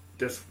for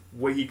this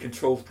way he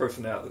controls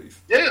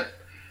personalities. Yeah.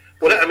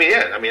 Well, I mean,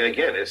 yeah. I mean,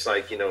 again, it's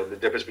like, the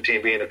difference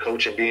between being a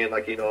coach and being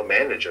like, a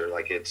manager.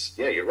 Like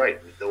you're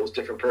right. Those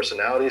different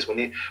personalities. When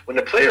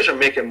the players are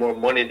making more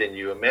money than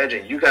you,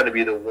 imagine you got to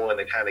be the one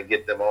to kind of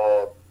get them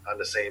all on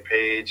the same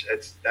page.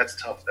 That's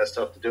tough. That's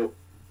tough to do.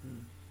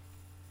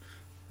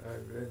 All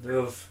right,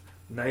 those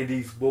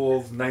 90s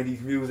Bulls,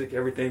 90s music,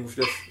 everything was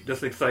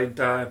just exciting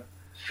time.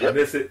 Yep. I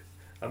miss it.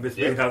 I miss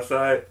being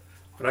outside.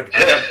 But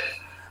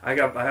I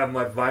have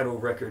my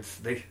vinyl records.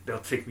 They'll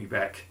take me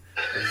back.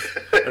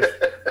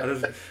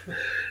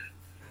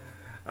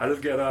 I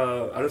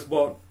just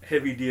bought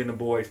Heavy D and the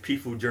Boys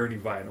Peaceful Journey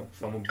vinyl.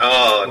 So I'm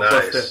gonna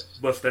nice.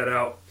 bust that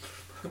out.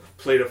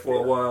 Played it for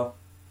a while.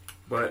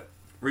 But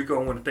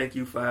Rico, I want to thank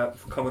you for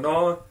coming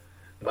on.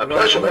 My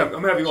pleasure. I'm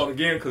gonna have you on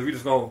again because we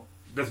just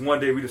one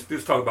day we just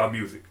talk about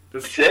music. We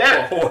can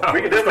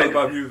definitely talk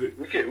about music.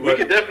 We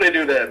can definitely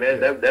do that, man.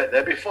 Yeah.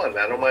 That'd be fun.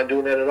 I don't mind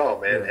doing that at all,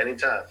 man. Yeah.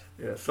 Anytime.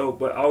 Yeah. So,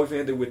 but I always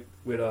end it with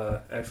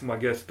asking my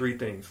guests 3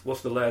 things.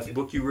 What's the last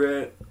book you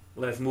read?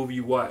 Last movie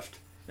you watched?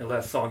 And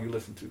last song you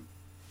listened to?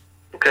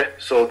 Okay.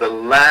 So the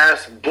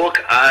last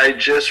book I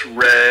just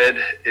read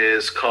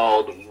is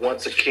called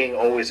 "Once a King,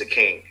 Always a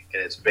King,"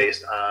 and it's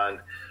based on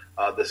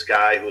this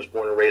guy who was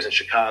born and raised in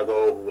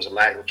Chicago, who was a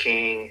Latin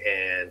king,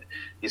 and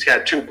he's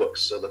got 2 books.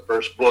 So the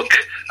first book,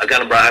 I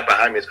got him right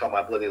behind me, it's called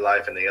My Bloody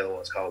Life, and the other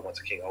one's called Once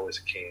a King, Always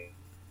a King.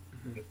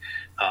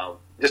 Mm-hmm.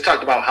 Just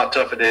talked about how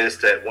tough it is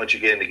that once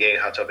you get in the game,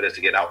 how tough it is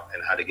to get out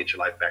and how to get your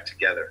life back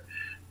together.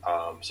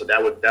 So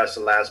that's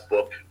the last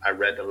book I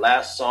read. The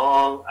last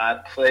song I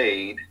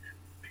played,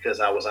 because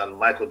I was on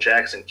Michael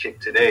Jackson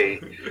kick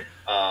today,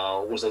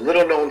 was a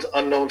little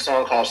unknown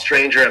song called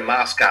Stranger in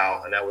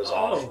Moscow, and that was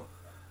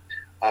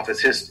off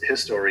his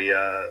History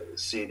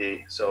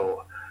CD.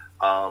 So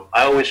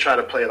I always try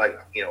to play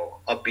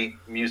upbeat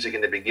music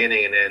in the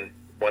beginning, and then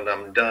when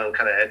I'm done,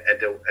 kind of at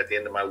the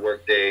end of my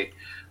work day,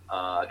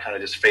 I kind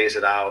of just phase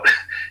it out.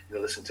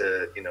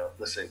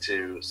 Listening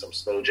to some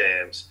slow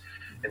jams.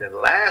 And the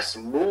last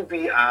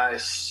movie I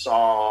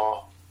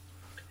saw,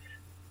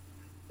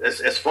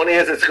 as funny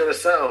as it's going to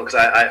sound, because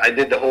I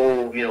did the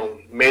whole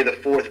May the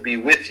 4th be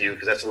with you,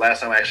 because that's the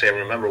last time I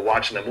remember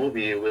watching a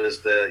movie. It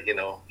was the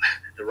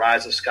The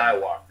Rise of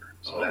Skywalker.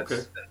 So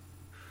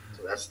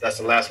that's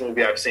the last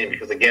movie I've seen,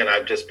 because again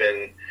I've just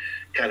been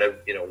kind of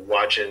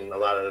watching a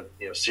lot of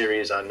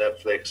series on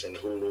Netflix and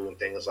Hulu and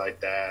things like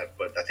that.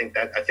 But I think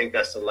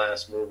that's the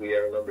last movie I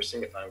remember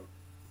seeing. If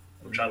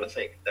I'm trying to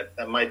think,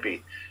 that might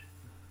be.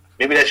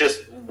 Maybe that's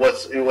just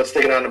what's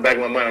sticking out in the back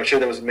of my mind. I'm sure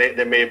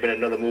there may have been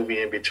another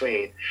movie in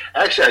between.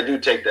 Actually, I do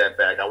take that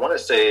back. I want to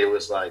say it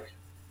was like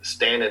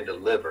Stand and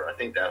Deliver. I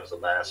think that was the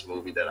last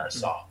movie that I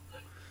saw,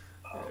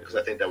 because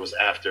I think that was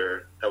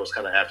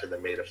kind of after the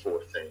May the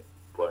 4th thing.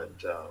 But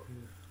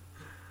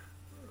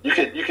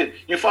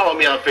you follow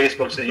me on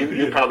Facebook, so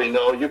you probably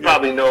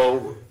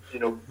know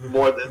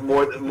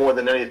more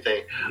than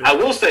anything. I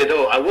will say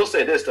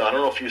this though. I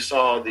don't know if you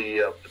saw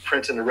the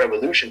Prince and the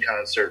Revolution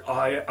concert.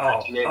 I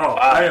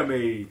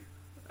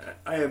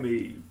am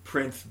a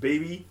Prince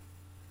baby,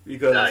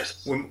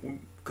 because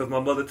because my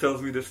mother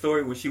tells me the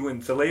story when she went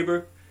into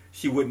labor,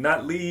 she would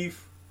not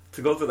leave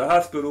to go to the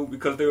hospital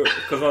because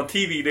on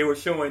TV they were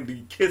showing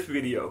the Kiss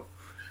video,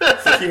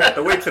 so she had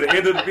to wait to the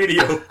end of the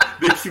video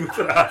then she went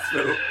to the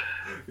hospital.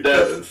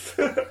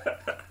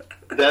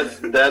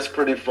 That's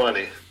pretty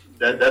funny.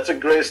 That's a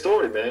great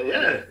story, man.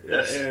 Yeah.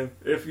 Yes. And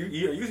if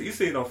you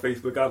see it on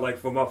Facebook,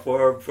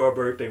 for our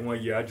birthday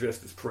one year, I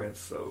dressed as Prince.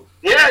 So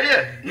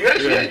yeah.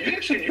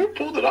 You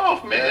pulled it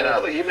off, man.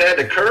 I even had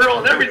the curl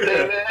and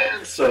everything,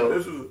 man.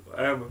 So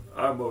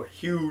I'm a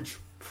huge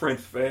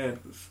Prince fan.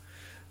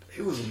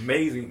 It was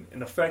amazing,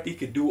 and the fact he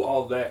could do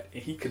all that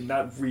and he could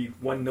not read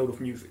one note of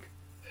music.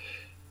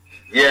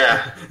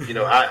 Yeah,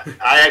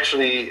 I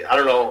actually I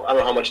don't know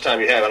how much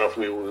time you have. I don't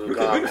know if we've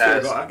gone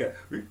past.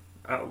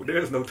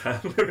 There's no time.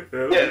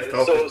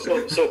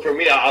 So for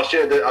me, I'll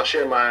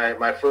share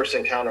my first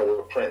encounter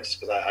with Prince,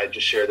 because I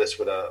just shared this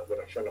with a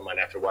friend of mine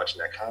after watching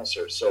that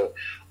concert. So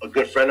a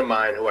good friend of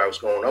mine who I was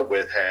growing up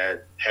with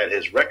had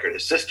his record.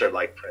 His sister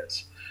liked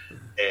Prince,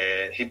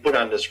 and he put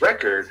on this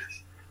record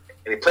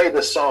and he played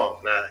this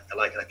song.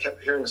 And I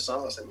kept hearing the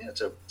song. I said, man,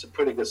 it's a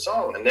pretty good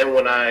song. And then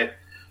when I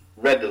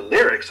read the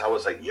lyrics, I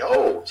was like,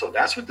 yo, so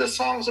that's what this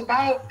song's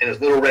about? And it's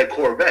Little Red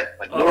Corvette.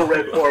 Little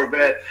Red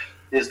Corvette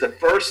is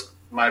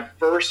my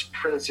first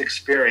Prince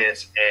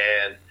experience,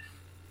 and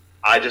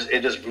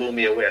it just blew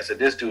me away. I said,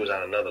 this dude's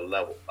on another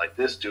level.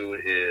 This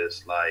dude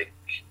is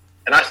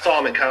and I saw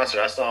him in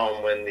concert. I saw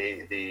him when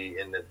I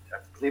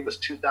believe it was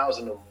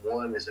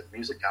 2001, is a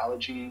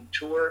Musicology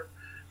tour.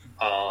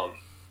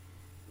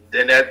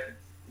 Then that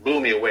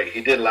blew me away.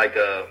 He did maybe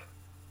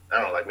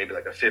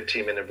a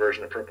 15-minute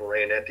version of Purple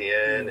Rain at the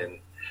end, and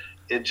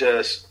it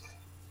just,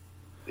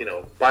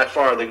 by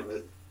far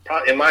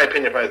in my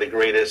opinion, probably the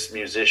greatest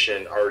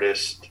musician,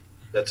 artist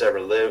that's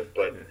ever lived.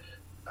 But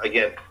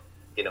again,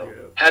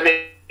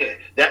 having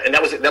that, and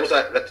that's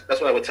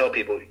what I would tell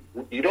people.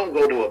 You don't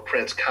go to a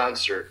Prince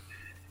concert;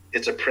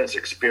 it's a Prince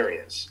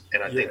experience,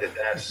 and I think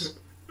that's.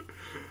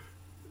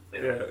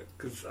 Yeah,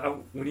 because I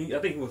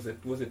think was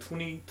it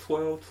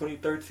 2012,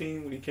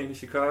 2013 when he came to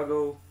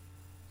Chicago,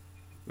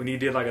 when he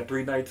did a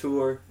 3-night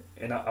tour,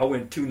 and I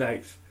went 2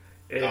 nights.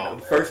 And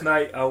the first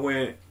night I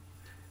went,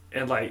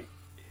 and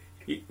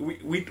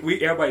we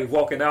everybody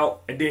walking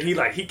out, and then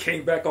he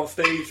came back on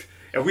stage,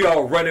 and we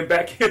all running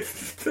back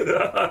into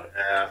the.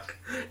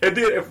 And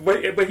then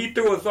but he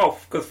threw us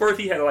off, because first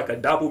he had a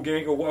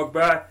doppelganger walk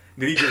by,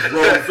 then he just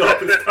rose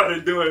up and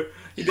started doing.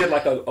 He did a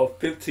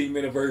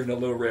 15-minute version of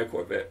Little Red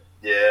Corvette.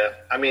 Yeah,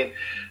 I mean,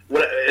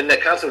 in the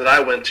concert that I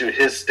went to,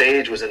 his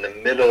stage was in the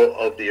middle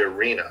of the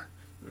arena.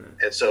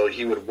 And so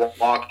he would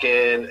walk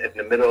in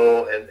the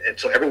middle, and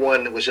so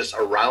everyone was just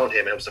around him.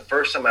 And it was the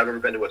first time I've ever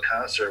been to a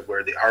concert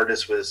where the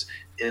artist was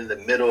in the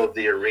middle of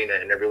the arena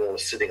and everyone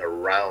was sitting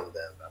around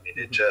them. I mean,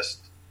 it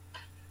just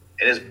 –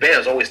 and his band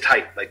was always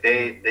tight. Like,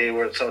 they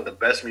were some of the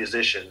best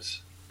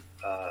musicians,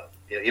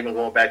 even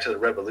going back to the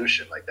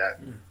Revolution like that.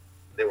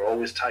 They were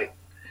always tight.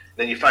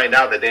 Then you find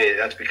out that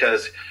that's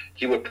because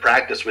he would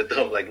practice with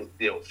them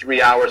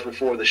 3 hours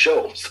before the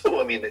show. So,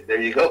 I mean, there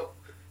you go.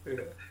 Yeah.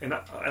 And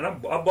I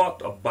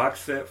bought a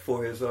box set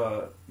for his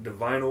the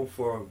vinyl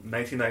for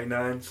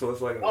 1999. So it's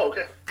like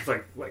it's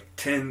like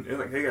 10. It's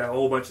like they got a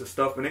whole bunch of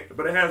stuff in it,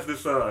 but it has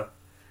this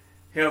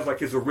he has like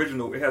his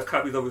original. It has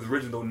copies of his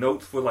original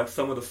notes for like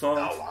some of the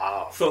songs. Oh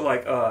wow! So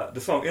like the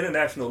song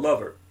 "International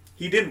Lover,"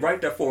 he didn't write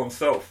that for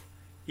himself.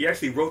 He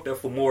actually wrote that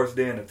for Morris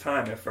Day and the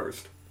Time at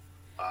first.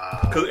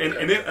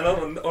 And then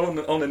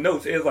on the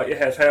notes, it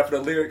has half of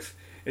the lyrics,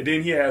 and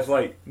then he has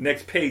like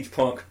next page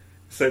punk.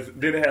 Says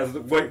then it has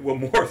what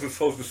Morris is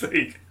supposed to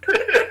say.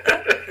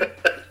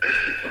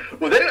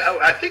 Well,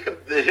 I think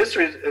the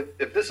history,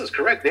 if this is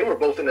correct, they were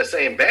both in the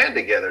same band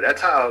together.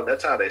 That's how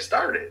they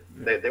started.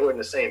 Yeah. They were in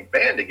the same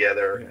band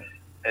together,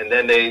 and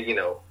then they,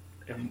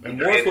 And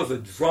Morris was a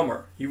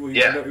drummer. He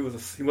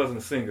wasn't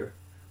a singer.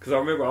 Because I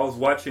remember I was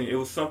watching. It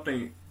was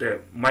something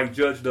that Mike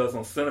Judge does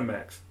on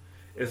Cinemax.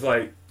 It's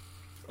like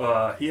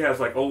he has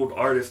like old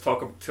artists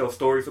tell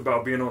stories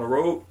about being on the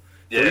road.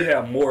 So we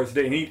have Morris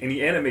Day, and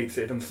he animates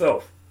it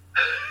himself.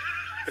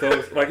 So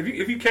it's like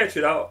if you catch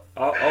it, I'll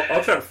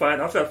try to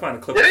find a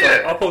clip.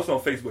 Yeah. I'll post it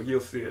on Facebook.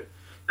 You'll see it.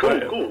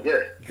 Cool,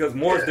 yeah. Because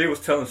Morris Day was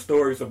telling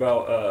stories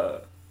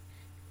about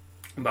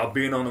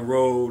being on the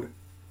road,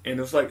 and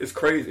it's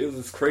crazy. It was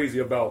just crazy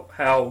about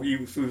how he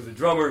was a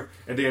drummer,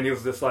 and then it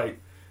was just like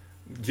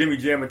Jimmy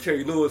Jam and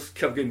Terry Lewis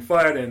kept getting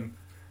fired, and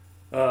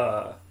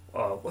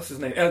what's his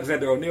name,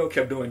 Alexander O'Neal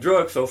kept doing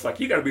drugs. So it's like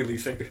you got to be a lead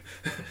singer.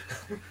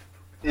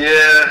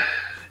 Yeah,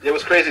 it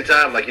was crazy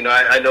time. Like,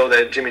 I know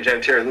that Jimmy Jam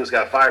and Terry Lewis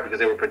got fired because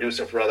they were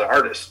producing for other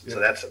artists. Yeah. So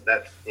that's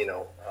but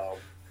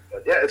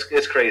yeah,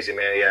 it's crazy,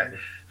 man. Yeah,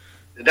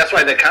 that's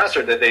why the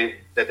concert that they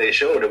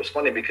showed, it was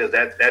funny because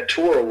that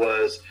tour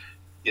was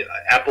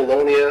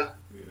Apollonia,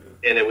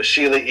 and it was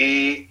Sheila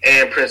E.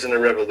 and Prince and the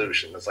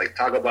Revolution. It's like,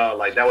 talk about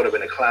like that would have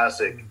been a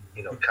classic,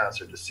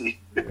 concert to see.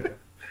 Yeah.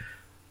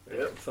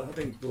 So I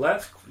think the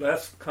last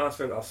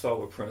concert I saw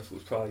with Prince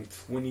was probably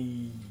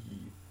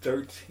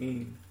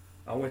 2013.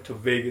 I went to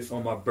Vegas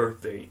on my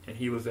birthday, and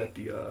he was at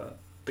the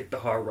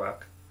Hard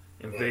Rock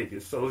in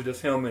Vegas. So it was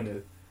just him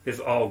and his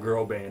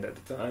all-girl band at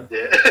the time.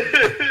 Yeah.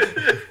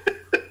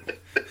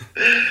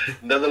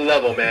 Another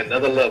level, man.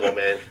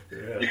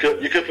 Yeah.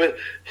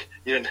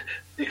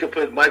 You could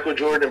put Michael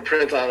Jordan and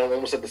Prince on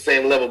almost at the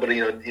same level, but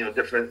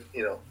different.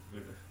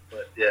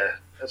 But yeah,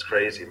 that's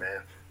crazy,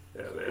 man.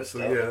 Yeah, man.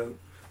 So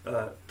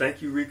yeah.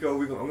 Thank you,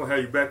 Rico. I'm gonna have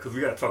you back because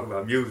we gotta talk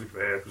about music,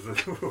 man.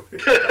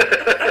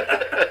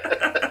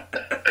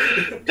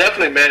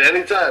 Definitely, man.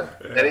 Anytime.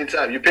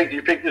 You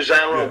pick your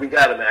genre, we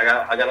got it, man.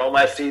 I got all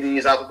my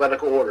CDs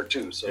alphabetical order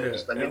too. So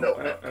just let me know.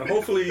 And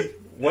hopefully,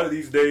 one of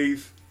these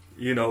days,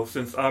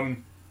 since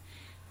I'm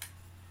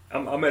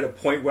at a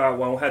point where I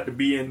won't have to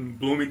be in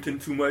Bloomington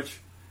too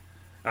much,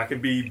 I can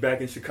be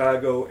back in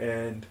Chicago,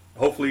 and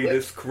hopefully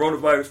this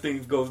coronavirus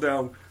thing goes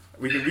down.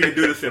 We can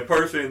do this in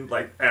person,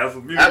 like as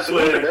a music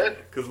player,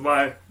 because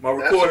my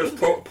recorder's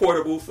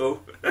portable.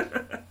 So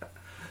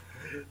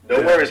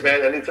no worries,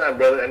 man. Anytime,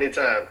 brother.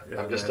 Anytime.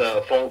 I'm just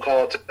a phone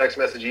call, text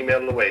message,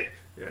 email away.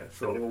 Yeah.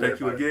 So thank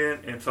you again,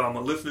 and to all my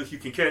listeners, you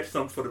can catch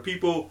Something for the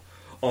People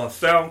on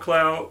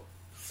SoundCloud,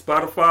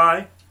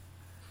 Spotify,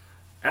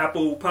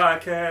 Apple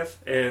Podcasts,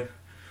 and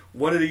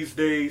one of these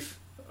days,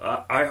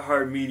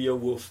 iHeartMedia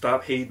will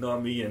stop hating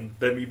on me and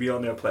let me be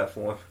on their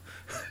platform.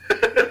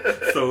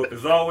 So,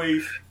 as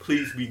always,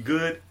 please be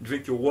good,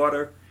 drink your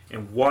water,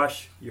 and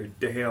wash your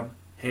damn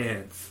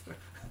hands.